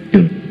those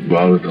killing, through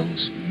all of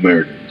those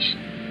murders.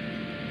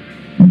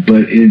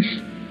 But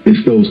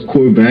it's those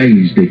core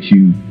values that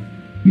you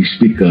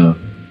speak of.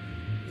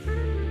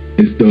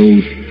 It's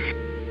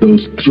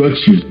those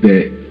structures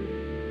that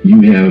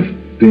you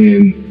have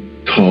been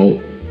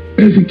taught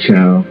as a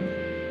child,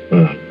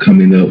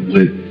 coming up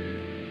with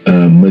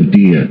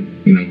Medea.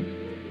 You know,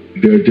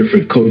 there are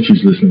different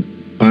cultures listening to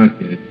the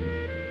podcast.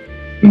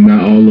 And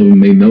not all of them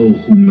may know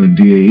who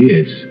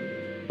Medea is,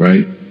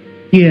 right?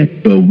 Yeah.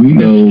 But we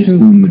know who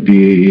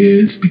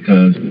Medea is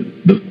because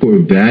the core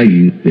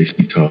values that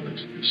she taught us,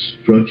 the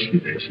structure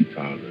that she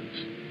taught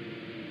us,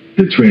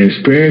 the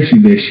transparency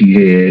that she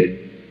had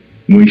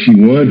when she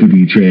wanted to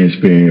be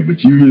transparent, but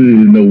you really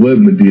didn't know what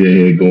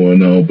Medea had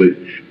going on.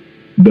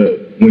 But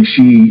when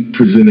she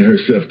presented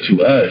herself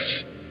to us,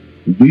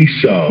 we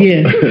saw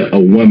a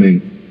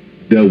woman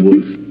that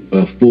was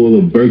full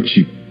of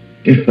virtue,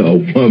 a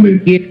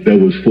woman that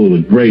was full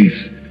of grace,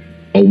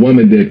 a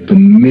woman that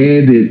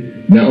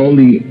commanded not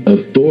only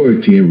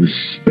authority and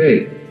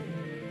respect,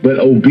 but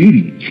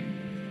obedience.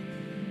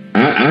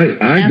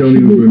 I don't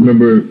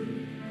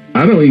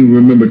even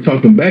remember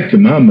talking back to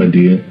my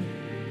Medea.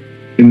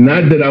 And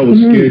not that I was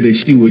scared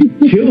that she would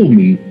kill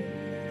me.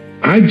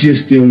 I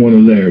just didn't want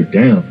to let her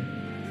down.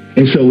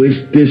 And so it's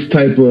this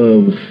type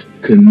of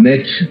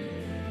connection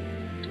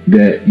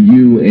that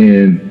you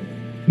and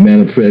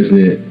Madam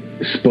President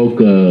spoke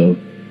of,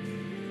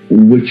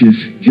 which is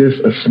just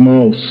a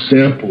small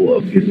sample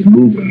of his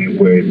movement and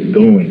where it's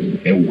going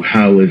and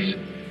how it's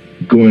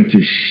going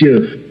to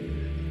shift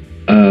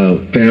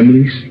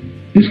families.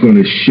 It's going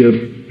to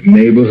shift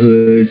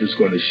neighborhoods. It's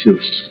going to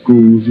shift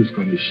schools. It's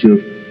going to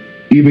shift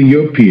even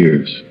your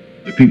peers,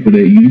 the people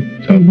that you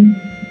talk to,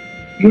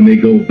 when they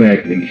go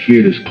back and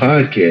hear this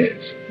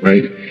podcast,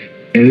 right?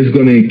 And it's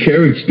going to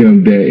encourage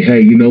them that, hey,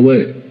 you know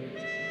what?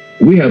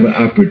 We have an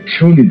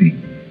opportunity.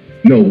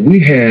 No, we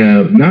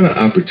have not an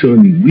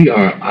opportunity. We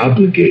are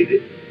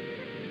obligated.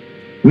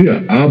 We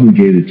are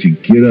obligated to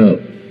get up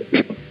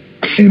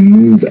and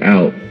move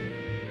out.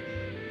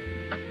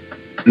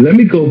 Let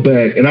me go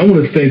back, and I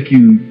want to thank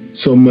you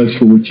so much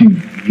for what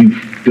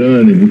you've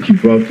done and what you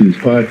brought to this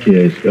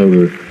podcast,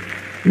 Elder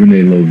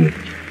Renee Logan.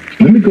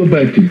 Let me go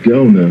back to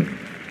Jonah.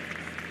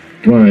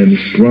 Brian,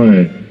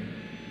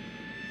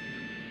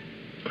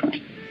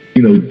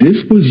 you know,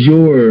 this was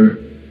your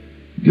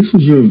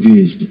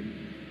vision.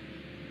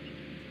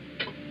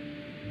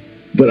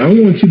 But I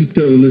want you to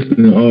tell the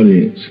listening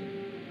audience,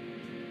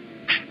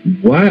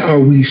 why are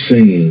we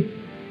saying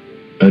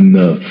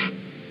enough?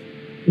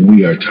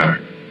 We are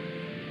tired.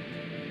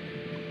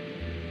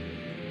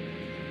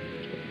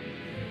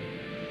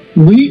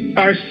 We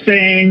are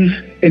saying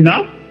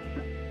enough.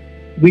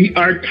 We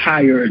are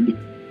tired.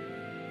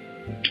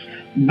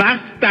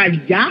 Basta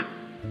ya.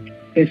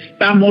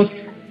 Estamos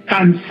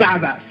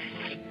cansadas.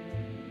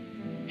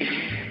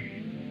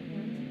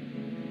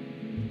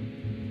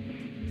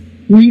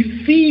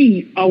 We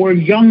see our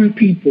young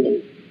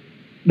people,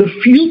 the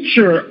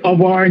future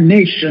of our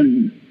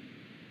nation,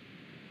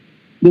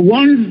 the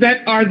ones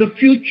that are the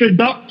future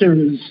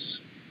doctors,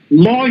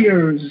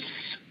 lawyers,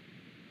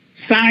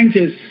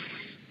 scientists,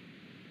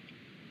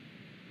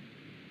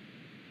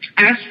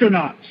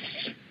 astronauts,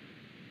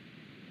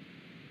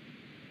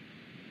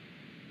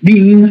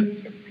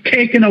 being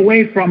taken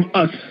away from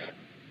us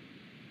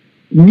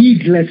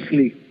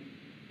needlessly.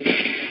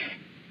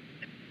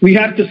 We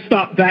have to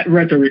stop that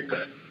rhetoric.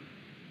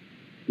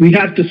 We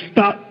have to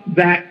stop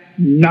that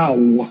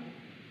now.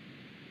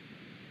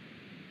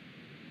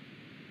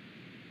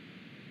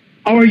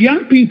 Our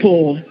young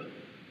people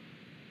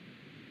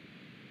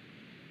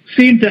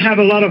seem to have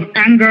a lot of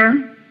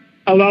anger,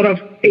 a lot of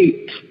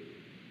hate.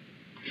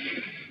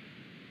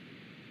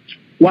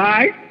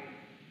 Why?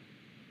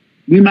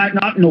 We might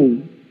not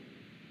know.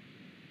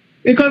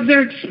 Because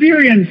they're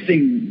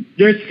experiencing,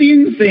 they're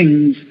seeing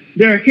things,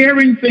 they're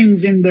hearing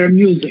things in their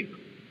music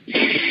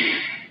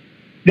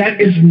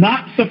that is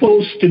not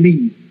supposed to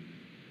be.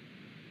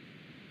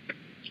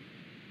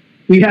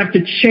 We have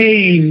to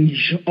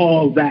change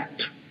all that.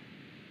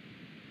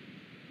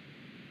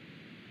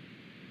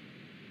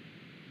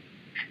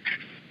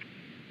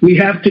 We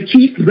have to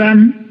keep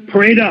them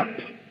prayed up.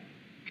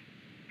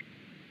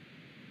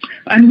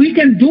 And we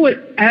can do it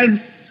as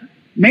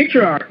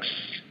matriarchs,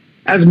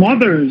 as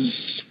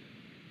mothers,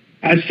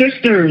 as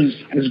sisters,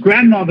 as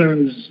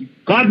grandmothers,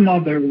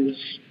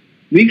 godmothers.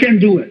 We can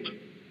do it.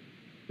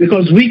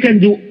 because we can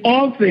do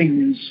all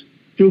things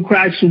through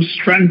Christ who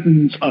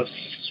strengthens us.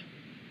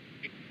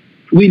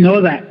 We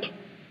know that.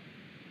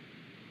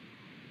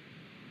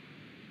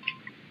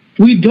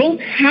 We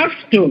don't have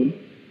to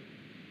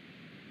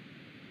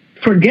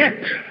forget.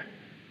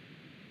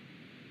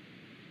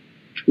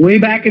 Way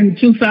back in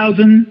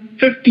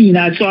 2015,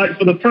 I saw it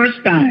for the first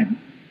time.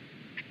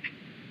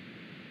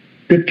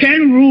 The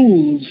 10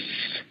 rules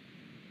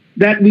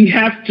that we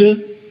have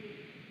to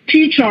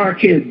teach our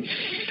kids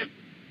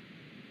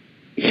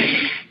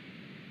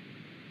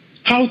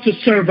how to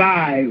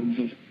survive,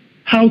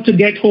 how to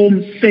get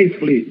home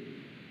safely.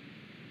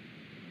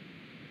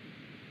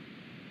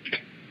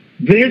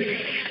 This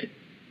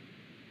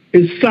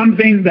is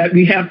something that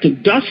we have to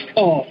dust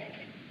off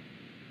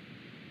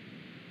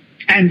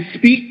and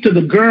speak to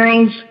the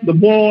girls, the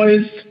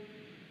boys,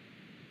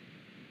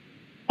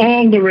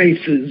 all the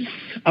races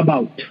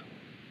about.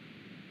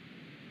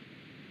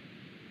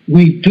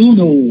 We do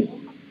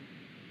know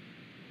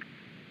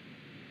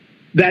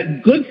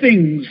that good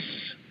things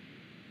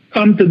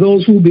come to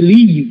those who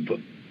believe.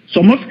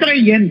 Somos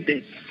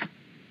creyentes.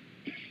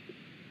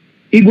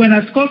 Y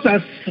buenas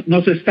cosas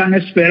nos están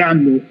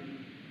esperando.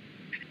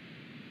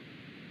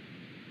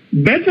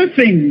 Better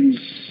things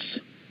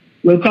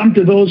will come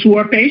to those who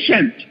are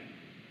patient.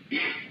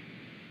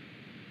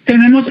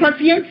 Tenemos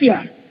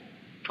paciencia.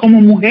 Como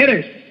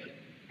mujeres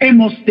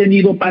hemos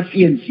tenido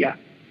paciencia.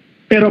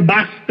 Pero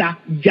basta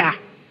ya.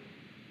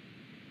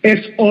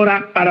 Es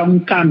hora para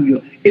un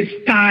cambio.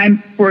 It's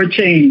time for a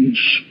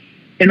change.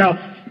 Enough.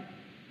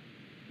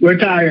 We're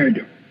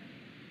tired.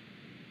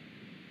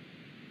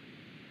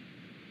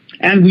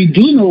 And we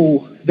do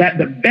know that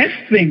the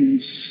best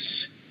things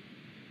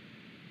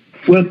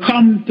will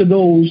come to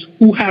those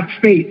who have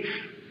faith,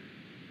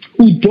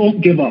 who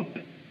don't give up.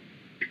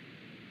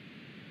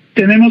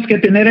 Tenemos que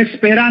tener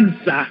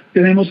esperanza,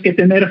 tenemos que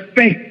tener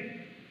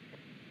fe,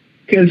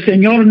 que el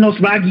Señor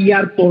nos va a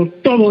guiar por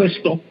todo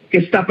esto que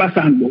está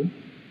pasando.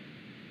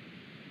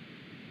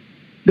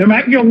 There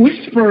might be a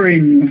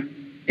whispering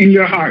in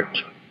your heart.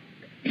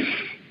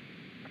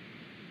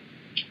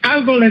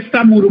 Algo le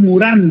está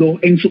murmurando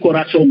en su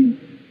corazón.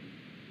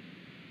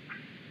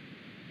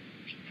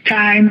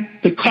 Time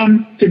to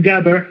come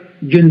together,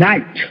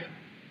 unite.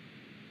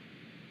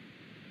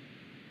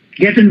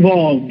 Get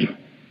involved.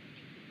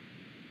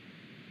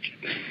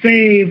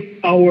 Save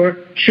our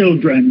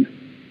children.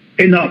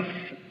 Enough.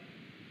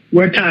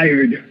 We're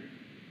tired.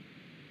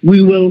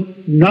 We will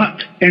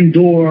not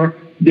endure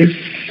this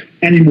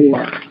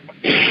anymore.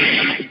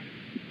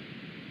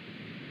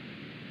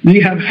 We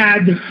have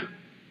had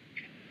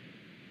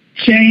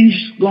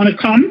change going to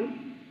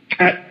come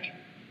at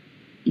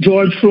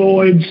George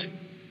Floyd's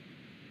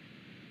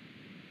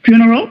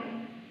funeral.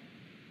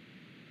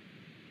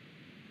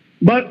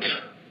 But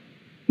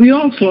we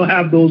also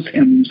have those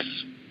hymns.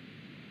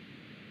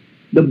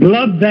 The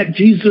blood that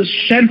Jesus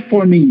shed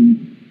for me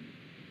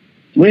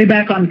way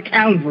back on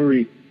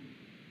Calvary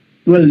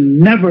will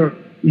never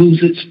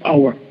lose its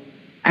power.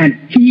 And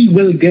he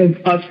will give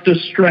us the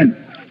strength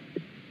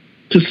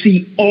to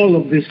see all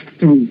of this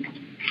through.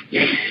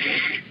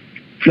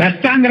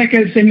 La sangre que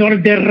el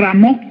Señor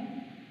derramó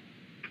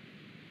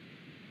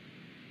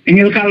en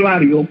el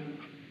Calvario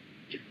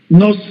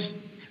nos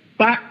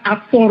va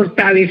a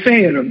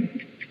fortalecer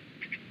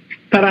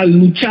para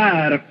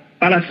luchar,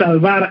 para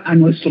salvar a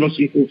nuestros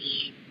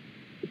hijos.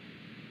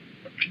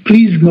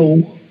 Please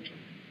know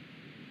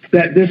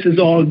that this is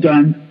all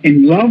done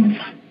in love.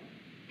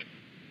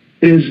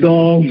 It is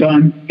all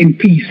done in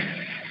peace.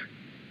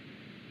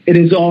 It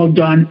is all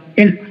done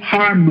in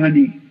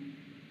harmony.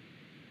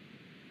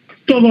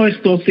 Todo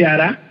esto se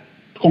hará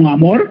con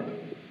amor,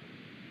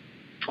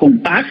 con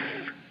paz,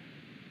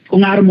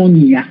 con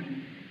armonía.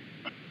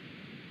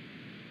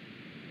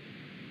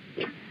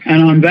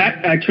 And on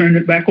that, I turn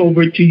it back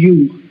over to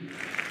you,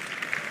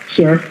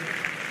 sir.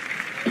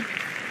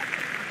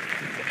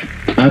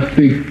 I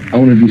think I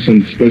want to do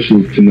something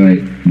special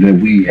tonight that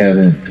we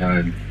haven't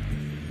done,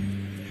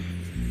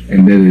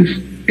 and that is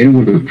end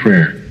with a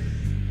prayer.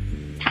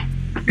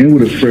 End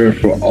with a prayer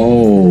for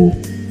all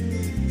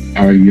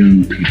our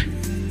young people.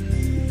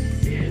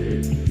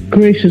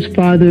 Gracious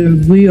Father,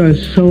 we are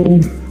so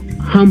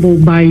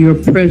humbled by your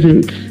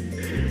presence,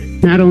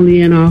 not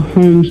only in our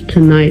homes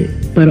tonight,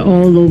 but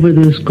all over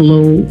this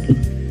globe.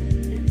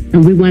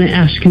 And we want to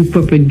ask you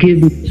for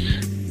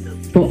forgiveness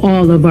for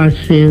all of our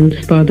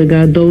sins, Father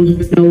God, those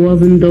we know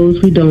of and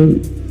those we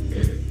don't,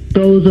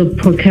 those of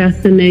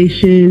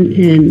procrastination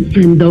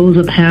and those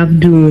of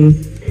half-doing.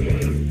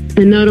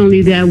 And not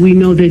only that, we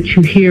know that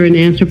you hear and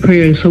answer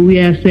prayers, so we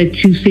ask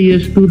that you see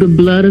us through the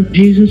blood of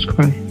Jesus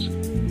Christ.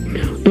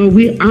 Lord,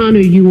 we honor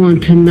you on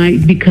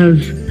tonight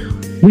because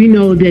we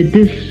know that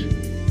this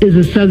is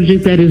a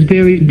subject that is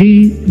very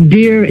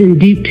dear and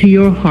deep to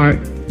your heart.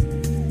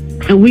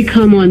 And we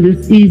come on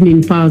this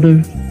evening,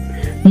 Father,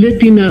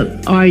 lifting up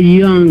our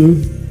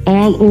young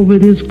all over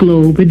this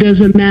globe. It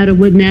doesn't matter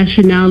what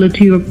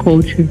nationality or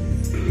culture.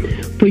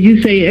 For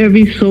you say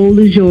every soul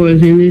is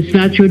yours, and it's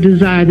not your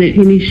desire that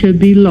any should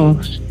be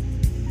lost.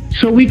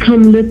 So we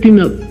come lifting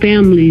up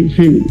families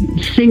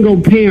and single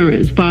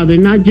parents, Father,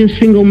 not just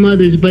single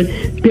mothers, but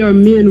there are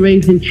men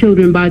raising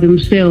children by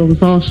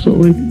themselves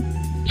also.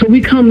 And so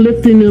we come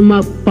lifting them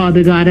up,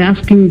 Father God,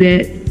 asking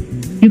that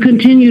you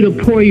continue to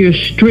pour your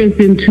strength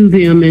into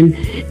them and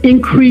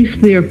increase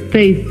their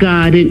faith,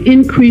 God, and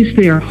increase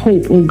their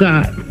hope, oh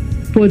God,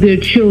 for their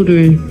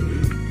children.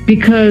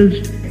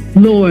 Because,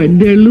 Lord,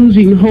 they're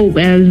losing hope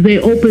as they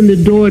open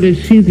the door to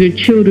see their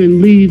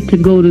children leave to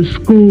go to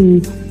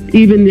school,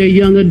 even their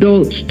young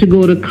adults to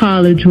go to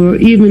college, or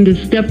even to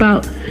step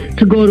out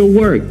to go to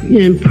work,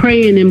 and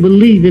praying and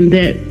believing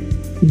that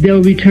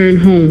they'll return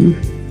home.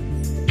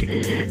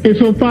 And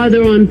so,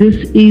 Father, on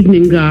this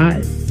evening,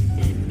 God,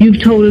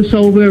 you've told us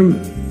over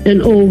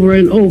and over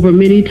and over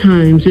many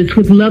times, it's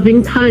with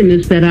loving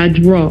kindness that I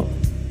draw.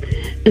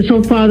 And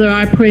so, Father,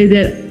 I pray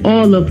that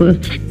all of us,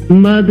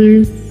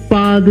 mothers,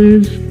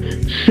 fathers,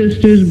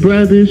 sisters,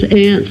 brothers,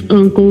 aunts,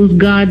 uncles,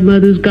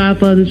 godmothers,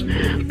 godfathers,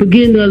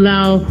 begin to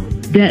allow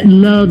that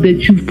love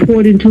that you've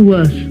poured into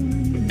us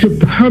to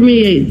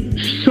permeate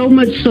so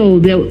much so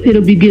that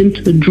it'll begin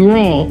to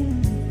draw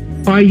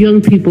our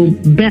young people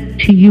back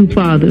to you,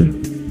 Father.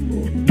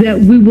 That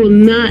we will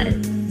not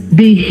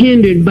be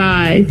hindered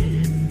by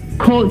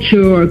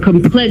culture or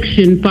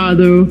complexion,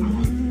 Father,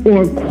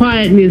 or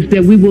quietness,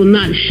 that we will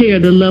not share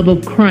the love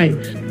of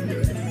Christ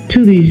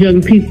to these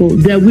young people,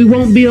 that we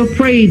won't be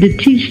afraid to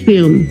teach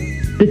them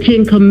the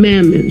 10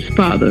 Commandments,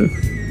 Father,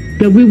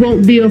 that we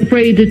won't be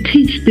afraid to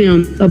teach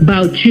them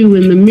about you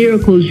and the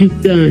miracles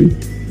you've done,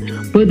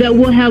 but that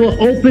we'll have an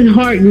open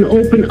heart and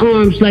open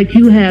arms like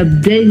you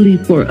have daily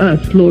for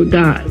us, Lord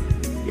God.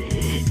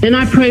 And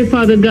I pray,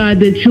 Father God,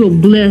 that you'll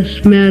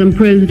bless Madam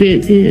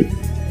President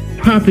and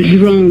Prophet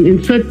Jerome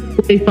in such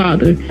a way,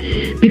 Father,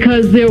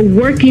 because they're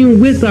working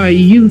with our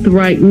youth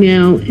right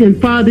now. And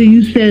Father,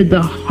 you said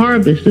the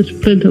harvest is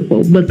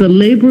plentiful, but the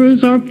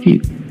laborers are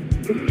few.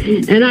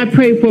 And I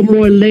pray for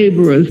more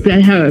laborers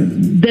that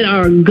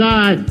are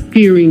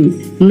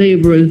God-fearing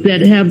laborers,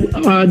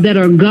 that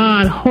are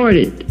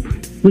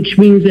God-hearted, which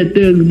means that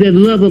the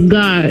love of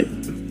God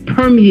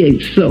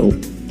permeates. So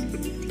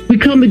we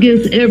come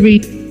against every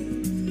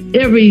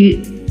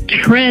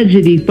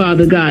tragedy,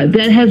 Father God,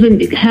 that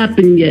hasn't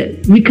happened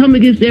yet. We come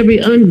against every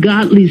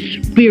ungodly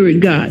spirit,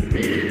 God.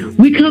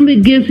 We come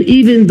against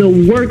even the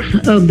works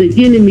of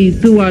the enemy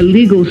through our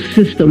legal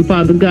system,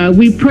 Father God.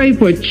 We pray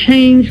for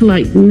change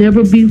like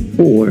never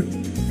before.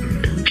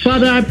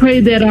 Father, I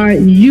pray that our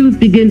youth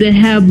begin to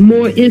have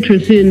more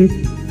interest in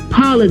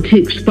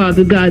politics,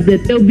 Father God,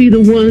 that they'll be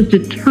the ones to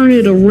turn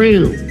it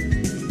around,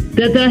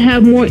 that they'll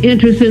have more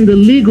interest in the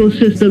legal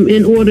system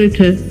in order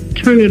to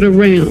turn it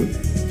around,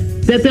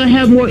 that they'll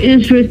have more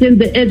interest in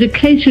the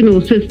educational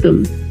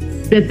system,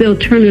 that they'll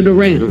turn it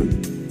around,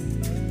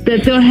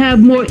 that they'll have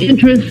more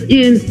interest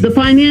in the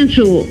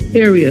financial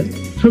area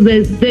so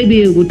that they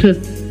be able to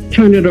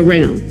turn it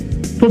around.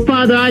 For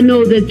Father, I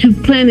know that you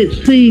planted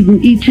seed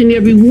in each and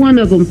every one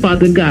of them,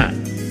 Father God.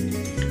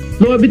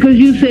 Lord, because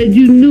you said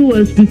you knew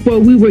us before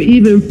we were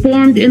even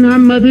formed in our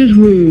mother's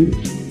wombs.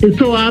 And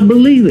so I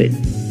believe it,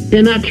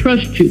 and I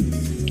trust you,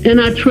 and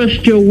I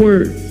trust your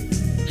word.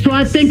 So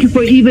I thank you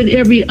for even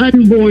every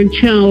unborn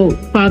child,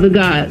 Father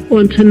God,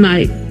 on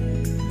tonight.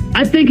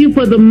 I thank you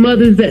for the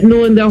mothers that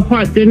know in their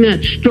heart they're not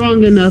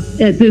strong enough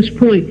at this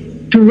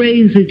point to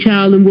raise a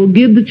child and will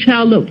give the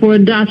child up for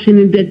adoption,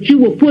 and that you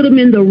will put them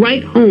in the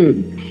right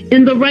home,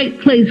 in the right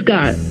place,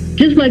 God,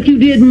 just like you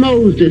did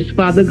Moses,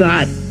 Father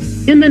God,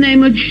 in the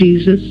name of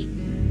Jesus.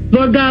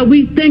 Lord God,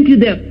 we thank you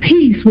that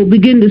peace will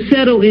begin to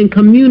settle in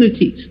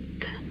communities,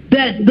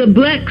 that the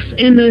blacks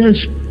and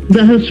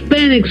the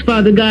Hispanics,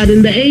 Father God,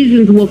 and the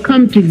Asians will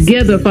come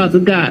together, Father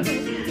God,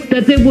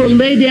 that they will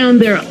lay down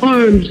their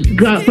arms,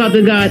 God,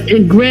 Father God,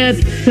 and grab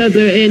each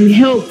other and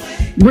help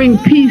bring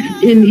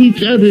peace in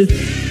each other's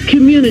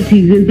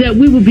communities, and that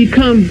we will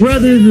become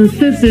brothers and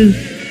sisters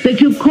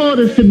that you called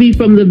us to be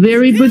from the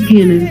very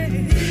beginning.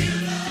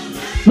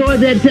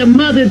 Lord, that the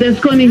mother that's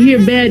going to hear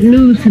bad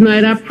news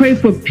tonight, I pray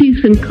for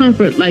peace and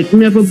comfort like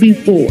never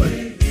before.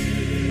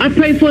 I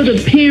pray for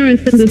the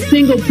parents and the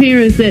single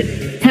parents that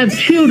have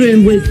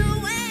children with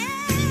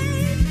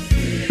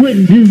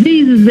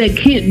diseases that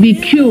can't be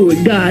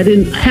cured, God,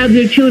 and have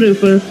their children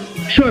for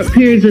short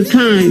periods of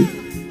time.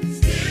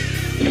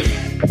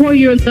 Pour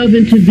your love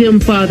into them,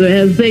 Father,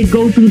 as they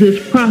go through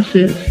this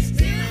process.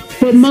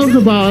 But most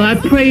of all, I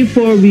pray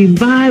for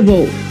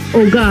revival,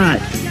 oh God,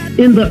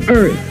 in the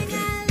earth.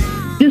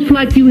 Just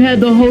like you had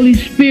the Holy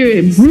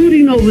Spirit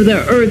brooding over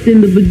the earth in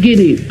the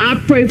beginning, I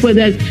pray for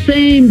that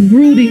same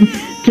brooding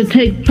to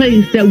take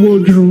place that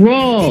will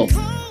draw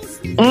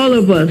all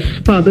of us,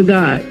 Father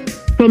God,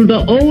 from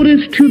the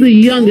oldest to the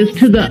youngest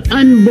to the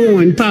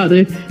unborn,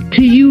 Father,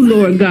 to you,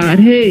 Lord God.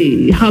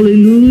 Hey,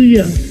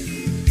 hallelujah.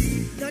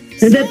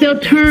 And that they'll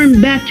turn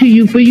back to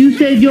you, for you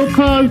said you'll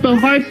cause the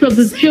hearts of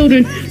the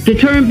children to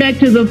turn back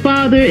to the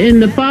Father,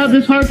 and the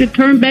Father's heart to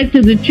turn back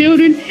to the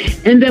children,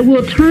 and that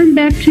we'll turn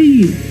back to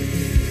you.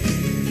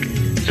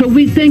 So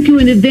we thank you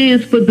in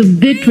advance for the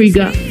victory,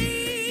 God.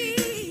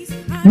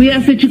 We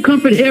ask that you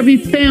comfort every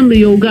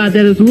family, oh God,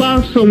 that has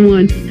lost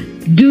someone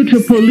due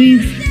to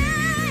police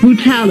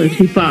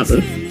brutality,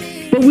 Father.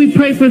 But we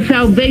pray for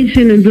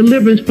salvation and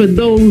deliverance for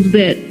those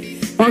that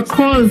are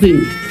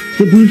causing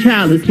the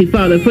brutality,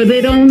 Father, for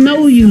they don't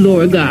know you,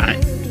 Lord God.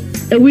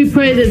 And we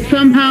pray that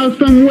somehow,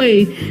 some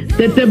way,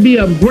 that there be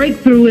a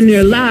breakthrough in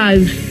their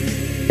lives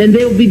and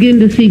they'll begin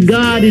to see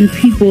God in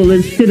people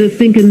instead of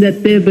thinking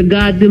that they're the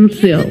God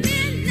themselves.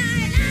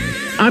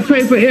 I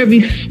pray for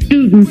every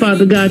student,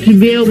 Father God, to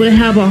be able to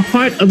have a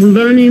heart of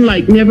learning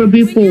like never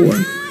before.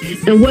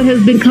 And what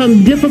has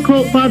become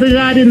difficult, Father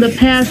God, in the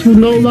past will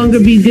no longer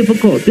be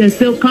difficult. That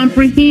they'll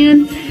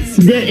comprehend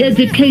their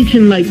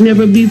education like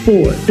never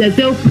before. That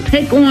they'll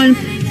take on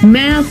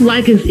math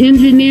like it's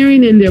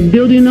engineering and they're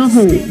building a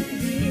home.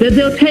 That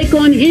they'll take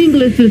on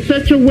English in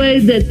such a way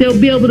that they'll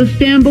be able to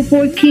stand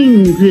before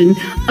kings and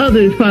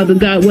others, Father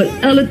God, with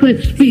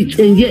eloquent speech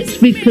and yet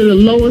speak to the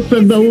lowest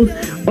of those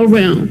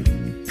around.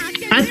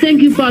 I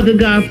thank you, Father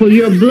God, for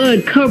your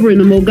blood covering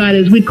them, oh God,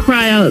 as we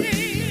cry out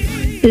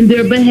in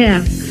their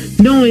behalf,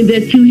 knowing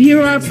that you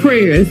hear our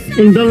prayers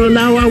and don't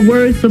allow our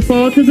words to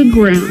fall to the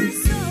ground.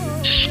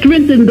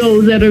 Strengthen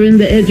those that are in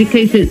the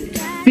education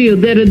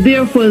field, that are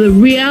there for the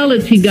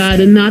reality,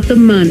 God, and not the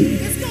money.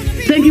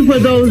 Thank you for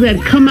those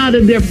that come out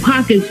of their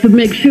pockets to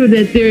make sure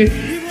that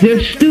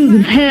their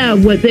students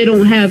have what they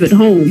don't have at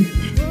home.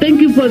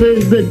 Thank you for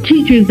the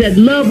teachers that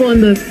love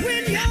on the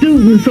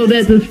students so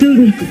that the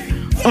students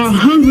are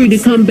hungry to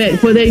come back,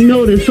 for they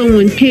know that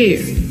someone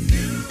cares.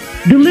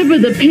 Deliver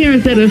the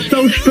parents that are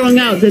so strung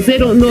out that they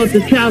don't know if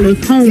the child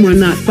is home or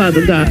not,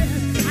 Father God.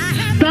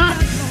 Stop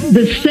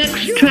the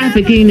sex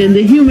trafficking and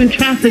the human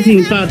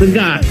trafficking, Father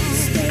God,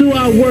 through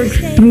our work,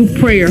 through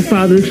prayer,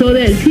 Father, so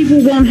that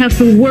people won't have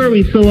to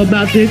worry so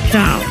about their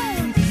child.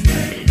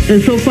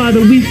 And so, Father,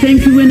 we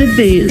thank you in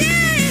advance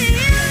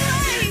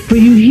for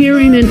you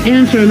hearing and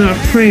answering our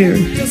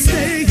prayers.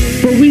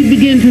 For we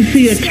begin to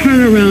see a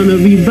turnaround, a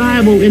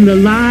revival in the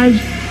lives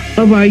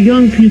of our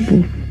young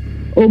people.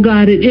 Oh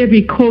God, in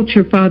every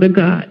culture, Father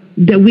God,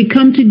 that we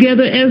come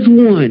together as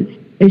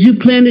one, as you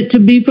planned it to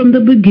be from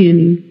the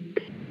beginning.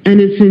 And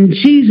it's in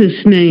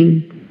Jesus'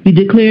 name we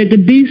declare it to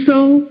be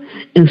so,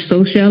 and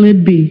so shall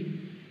it be.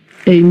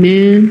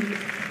 Amen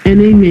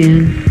and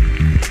amen.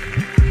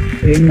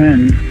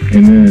 Amen.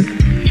 Amen.